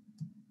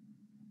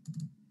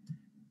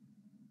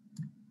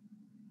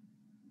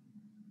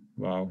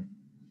 Wow.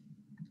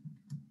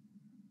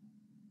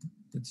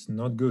 It's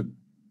not good.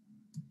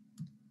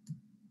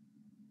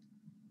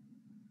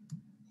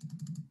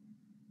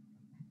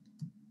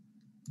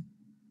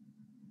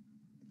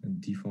 And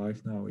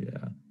d5 now,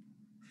 yeah.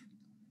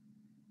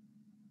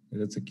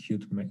 That's a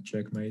cute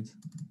checkmate.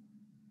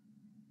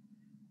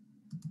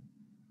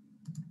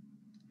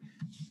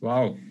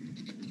 Wow.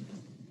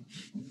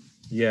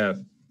 Yeah,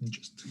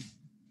 just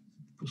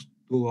was too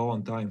low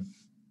on time.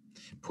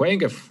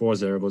 Playing f4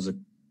 there was a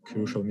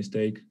crucial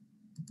mistake.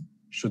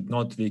 Should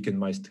not weaken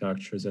my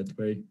structure that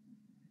way.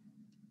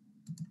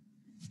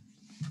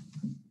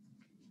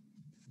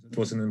 It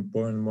was an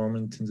important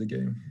moment in the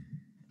game.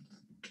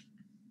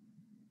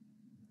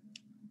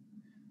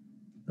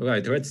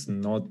 Right, let's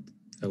not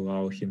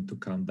allow him to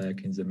come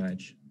back in the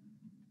match.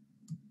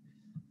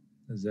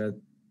 That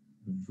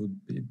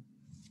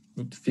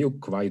would feel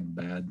quite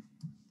bad.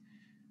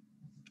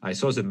 I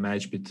saw the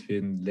match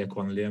between Le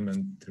Quan Liem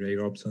and Ray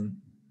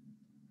Robson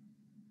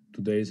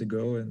 2 days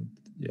ago, and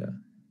yeah,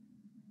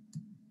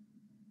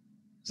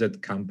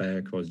 that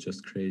comeback was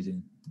just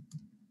crazy.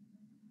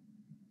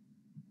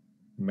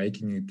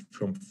 Making it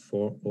from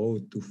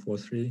 4-0 to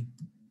 4-3.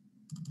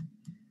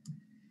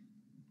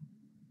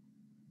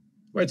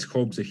 Let's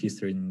hope the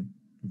history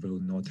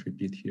will not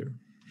repeat here.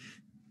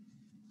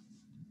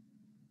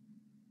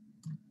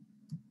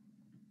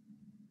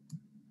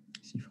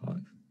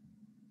 C5.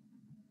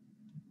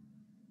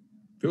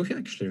 Will he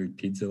actually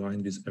repeat the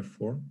line with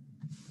F4?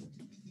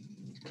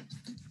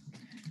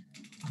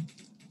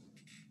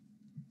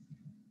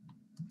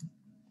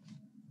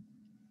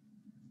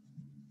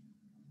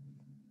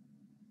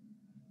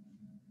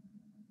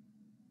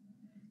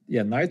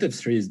 Yeah, knight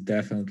f3 is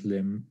definitely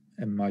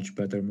a much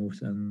better move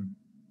than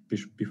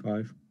bishop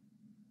b5.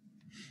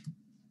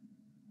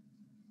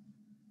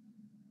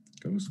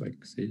 Goes like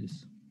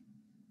this.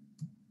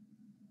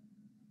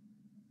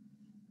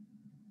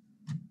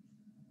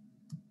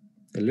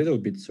 A little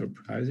bit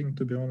surprising,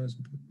 to be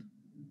honest, but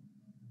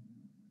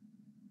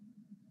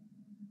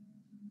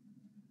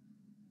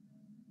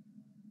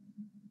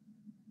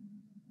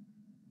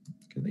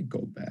can I go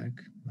back?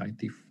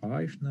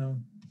 95 now?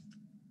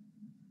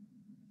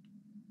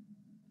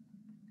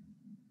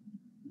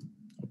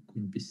 Or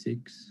queen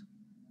b6?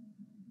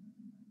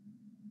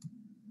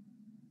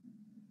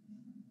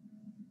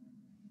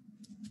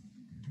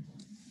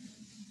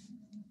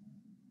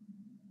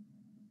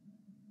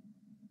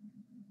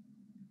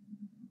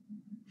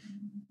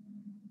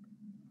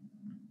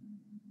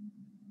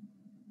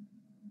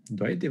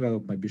 Do I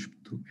develop my bishop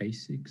to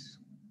a6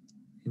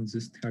 in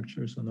these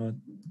structures or not?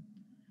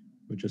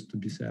 Or just to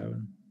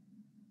b7?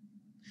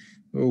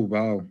 Oh,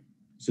 wow.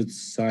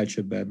 That's such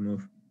a bad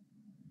move.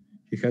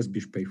 He has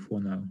bishop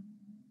a4 now.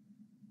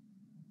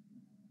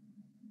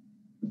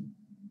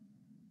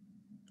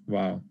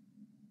 Wow.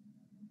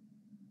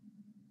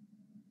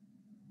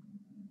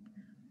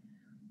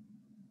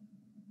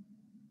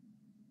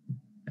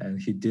 And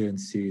he didn't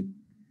see it.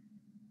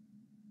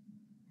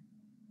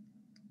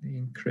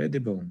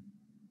 Incredible.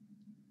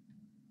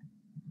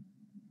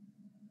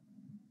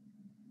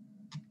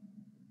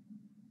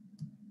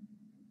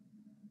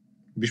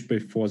 Bishop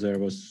a4 there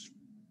was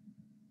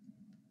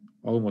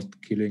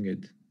almost killing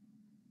it.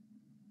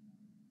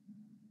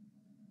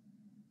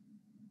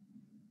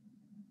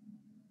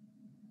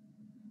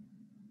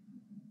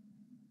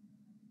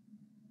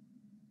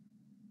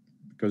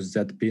 Because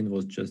that pin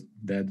was just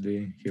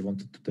deadly. He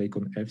wanted to take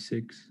on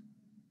f6.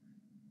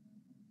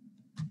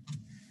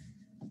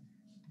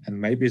 And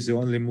maybe the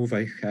only move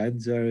I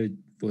had there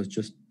was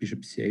just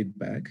bishop c8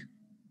 back.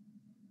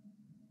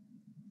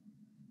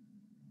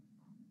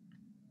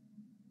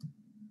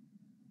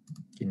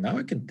 Okay, now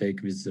I can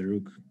take with the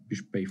rook,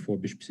 bishop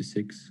a4, bishop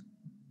c6.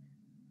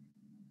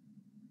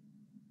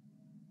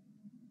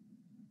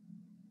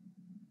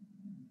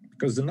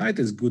 Because the knight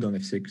is good on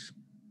f6.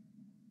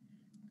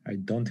 I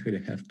don't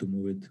really have to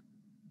move it.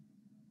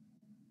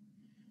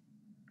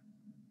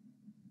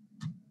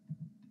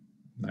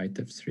 Knight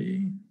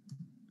f3.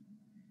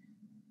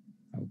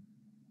 I'll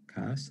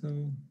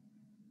castle.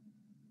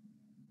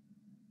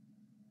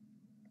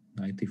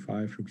 Knight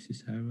e5, rook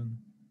c7.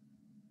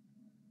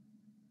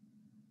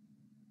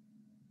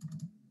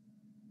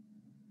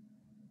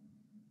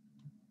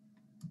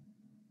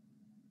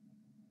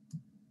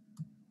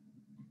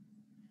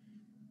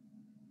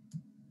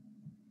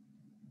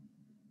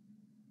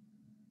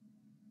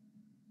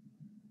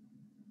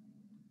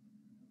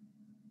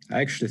 I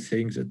actually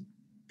think that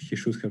he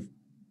should have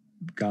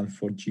gone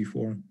for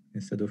g4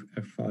 instead of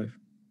f5.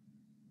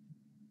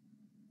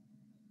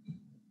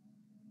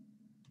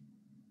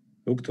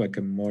 Looked like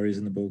a more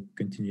reasonable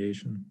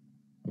continuation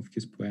of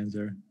his plans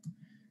there.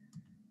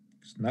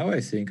 So now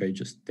I think I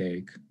just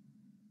take.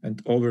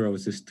 And overall,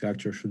 this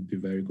structure should be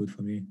very good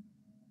for me.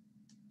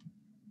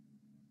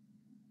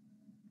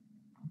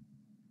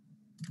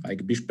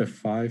 Like bishop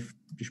f5,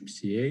 bishop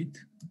c8.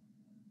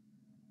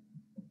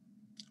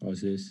 Or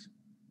this.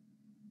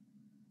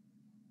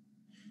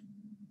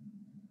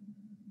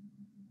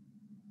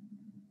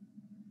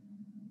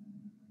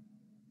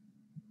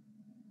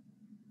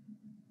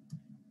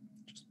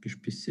 Just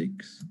bishop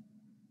e6.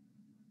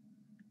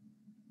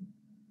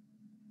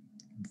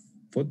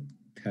 What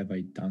have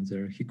I done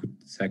there? He could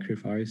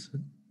sacrifice,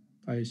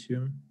 I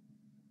assume.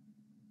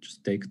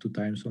 Just take 2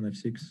 times on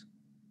f6.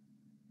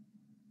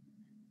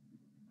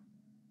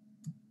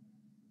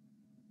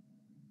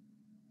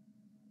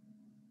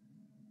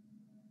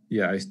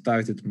 Yeah, I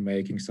started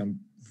making some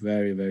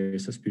very, very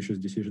suspicious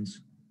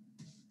decisions.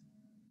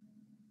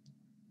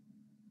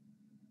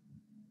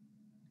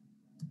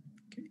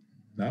 Okay,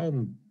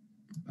 now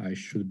I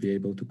should be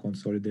able to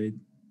consolidate.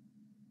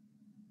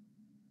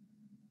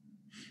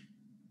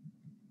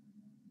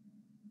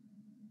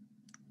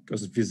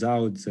 Because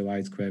without the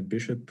light square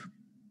bishop,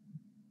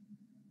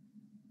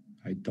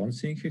 I don't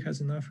think he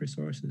has enough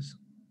resources.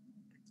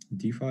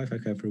 d5, I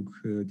have rook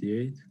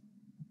d8.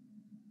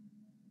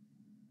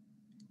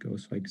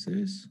 Goes like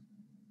this.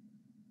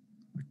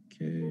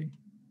 Okay.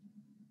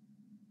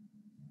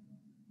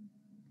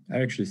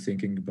 I'm actually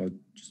thinking about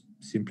just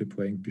simply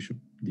playing bishop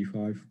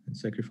d5 and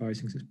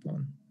sacrificing this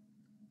pawn.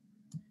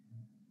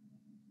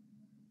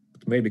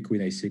 But maybe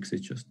queen a6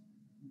 is just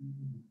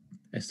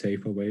a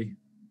safer way.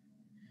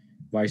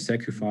 Why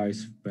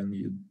sacrifice when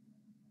you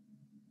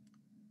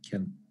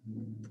can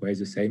play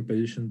the same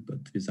position but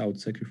without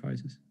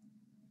sacrifices?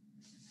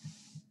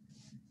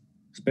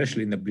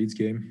 Especially in a blitz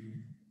game.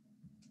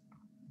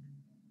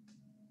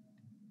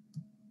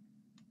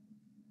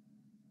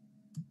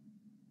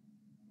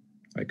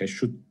 Like, I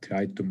should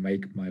try to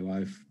make my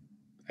life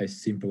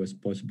as simple as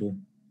possible.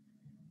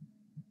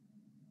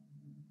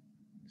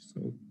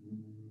 So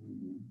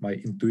my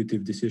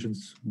intuitive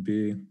decisions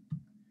will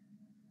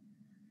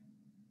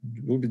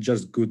be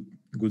just good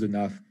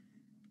enough.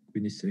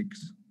 Queen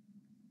e6.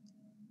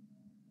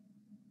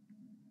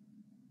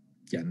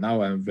 Yeah,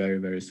 now I'm very,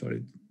 very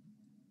solid.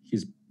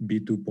 His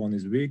b2 pawn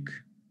is weak.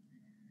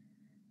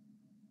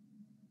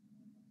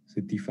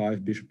 The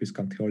d5 bishop is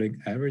controlling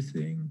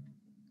everything.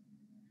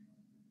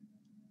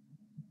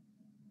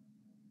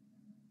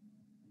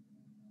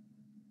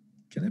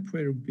 Can I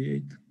play rook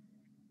b8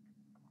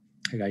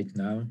 right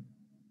now?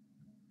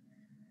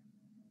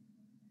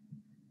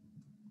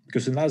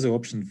 Because another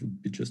option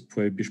would be just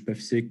play bishop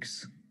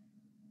f6.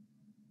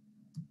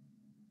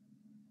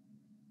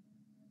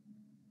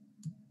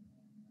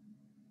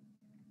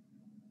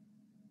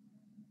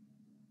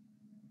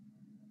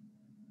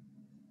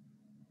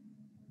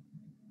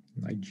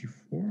 Knight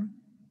g4.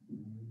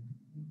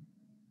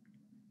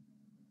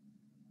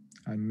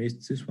 I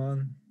missed this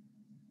one.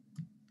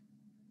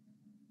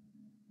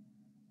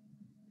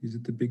 Is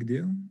it a big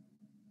deal?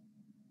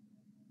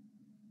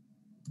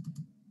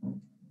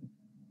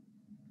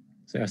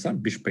 There are some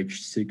bishop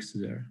h6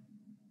 there,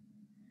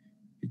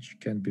 which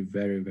can be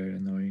very, very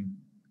annoying.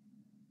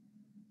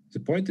 The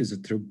point is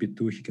that rook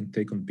b2, he can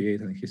take on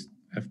b8 and his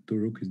f2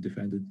 rook is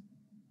defended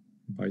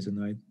by the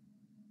knight.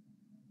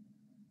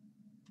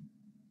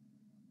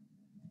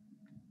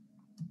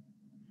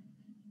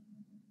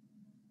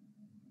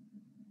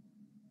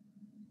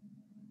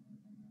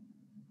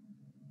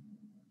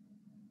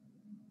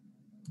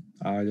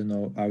 I don't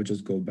know, I'll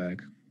just go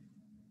back.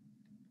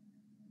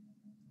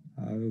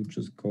 I'll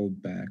just go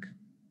back.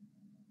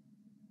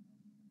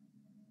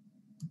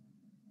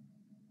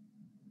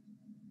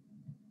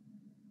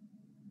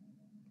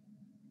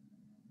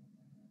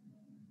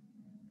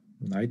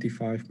 Knight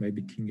e5,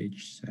 maybe king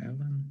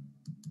h7.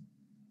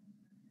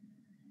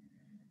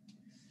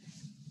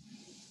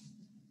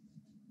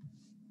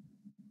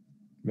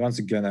 Once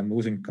again, I'm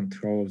losing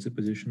control of the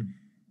position.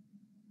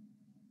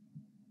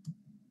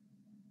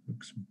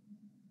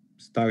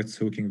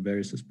 Starts looking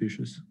very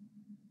suspicious.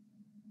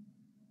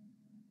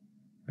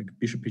 Like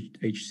bishop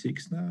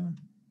h6 now.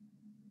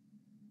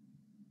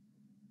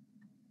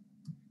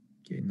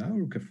 Okay, now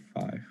rook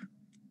f5.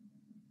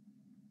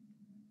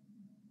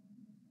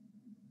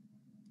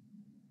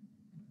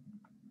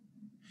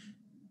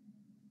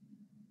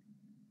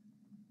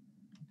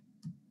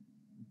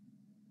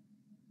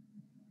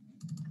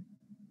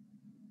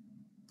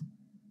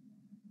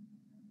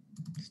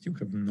 Still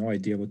have no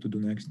idea what to do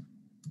next.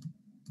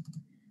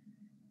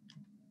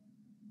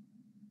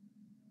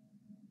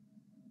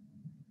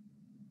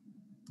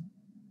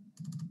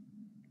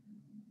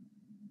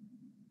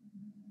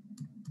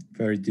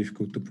 Very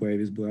difficult to play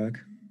with black.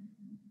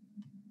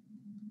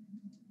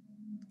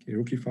 Okay,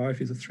 rook e5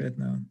 is a threat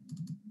now.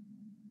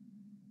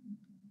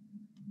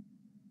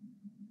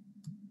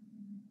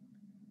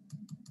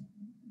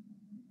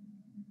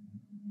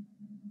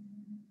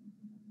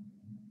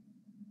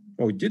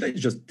 Oh, did I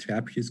just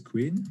trap his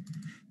queen?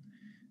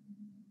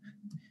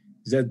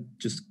 That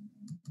just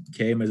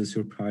came as a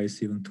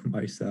surprise even to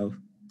myself.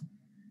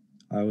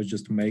 I was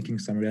just making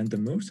some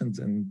random moves and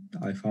then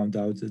I found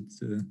out that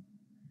the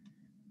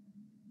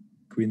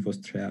queen was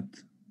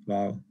trapped.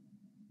 Wow.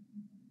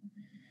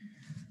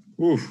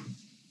 Oof.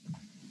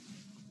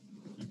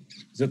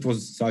 That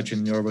was such a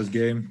nervous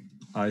game.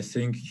 I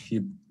think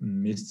he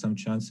missed some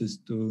chances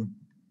for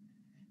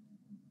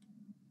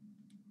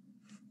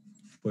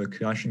a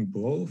crashing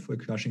blow, for a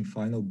crashing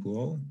final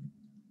blow.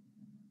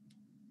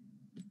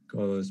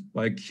 Because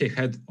like he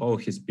had all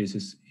his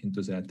pieces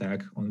into the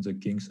attack on the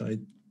king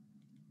side.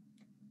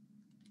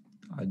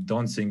 I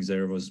don't think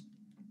there was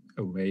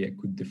a way I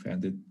could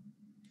defend it.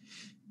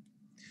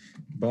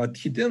 But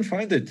he didn't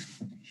find it.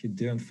 He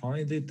didn't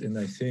find it, and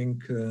I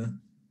think the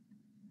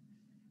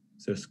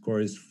score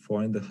is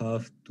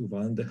 4.5 to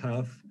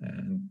 1.5,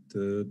 and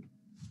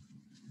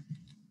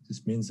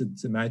this means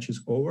that the match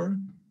is over.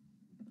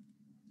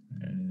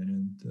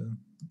 And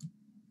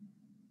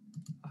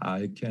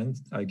I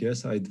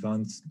guess I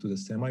advanced to the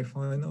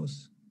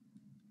semifinals,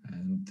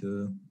 and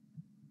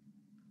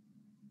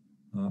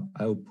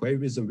I'll play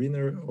with the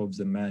winner of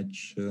the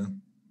match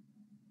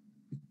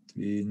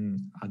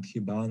between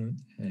Adhiban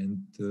and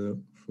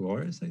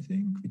Flores, I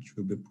think, which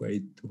will be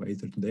played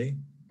later today.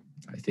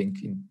 I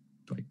think in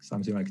like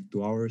something like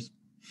 2 hours.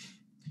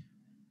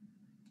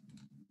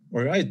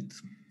 All right.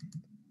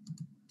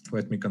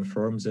 Let me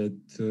confirm that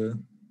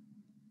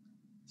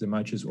the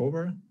match is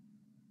over.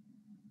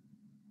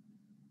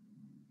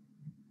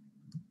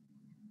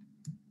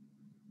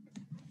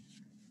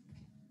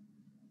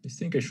 I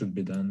think I should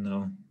be done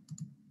now.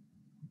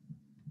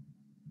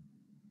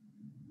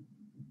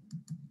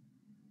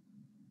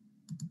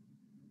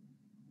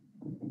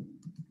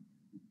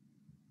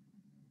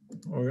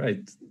 All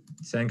right.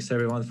 Thanks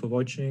everyone for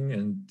watching,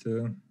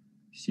 and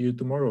see you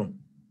tomorrow.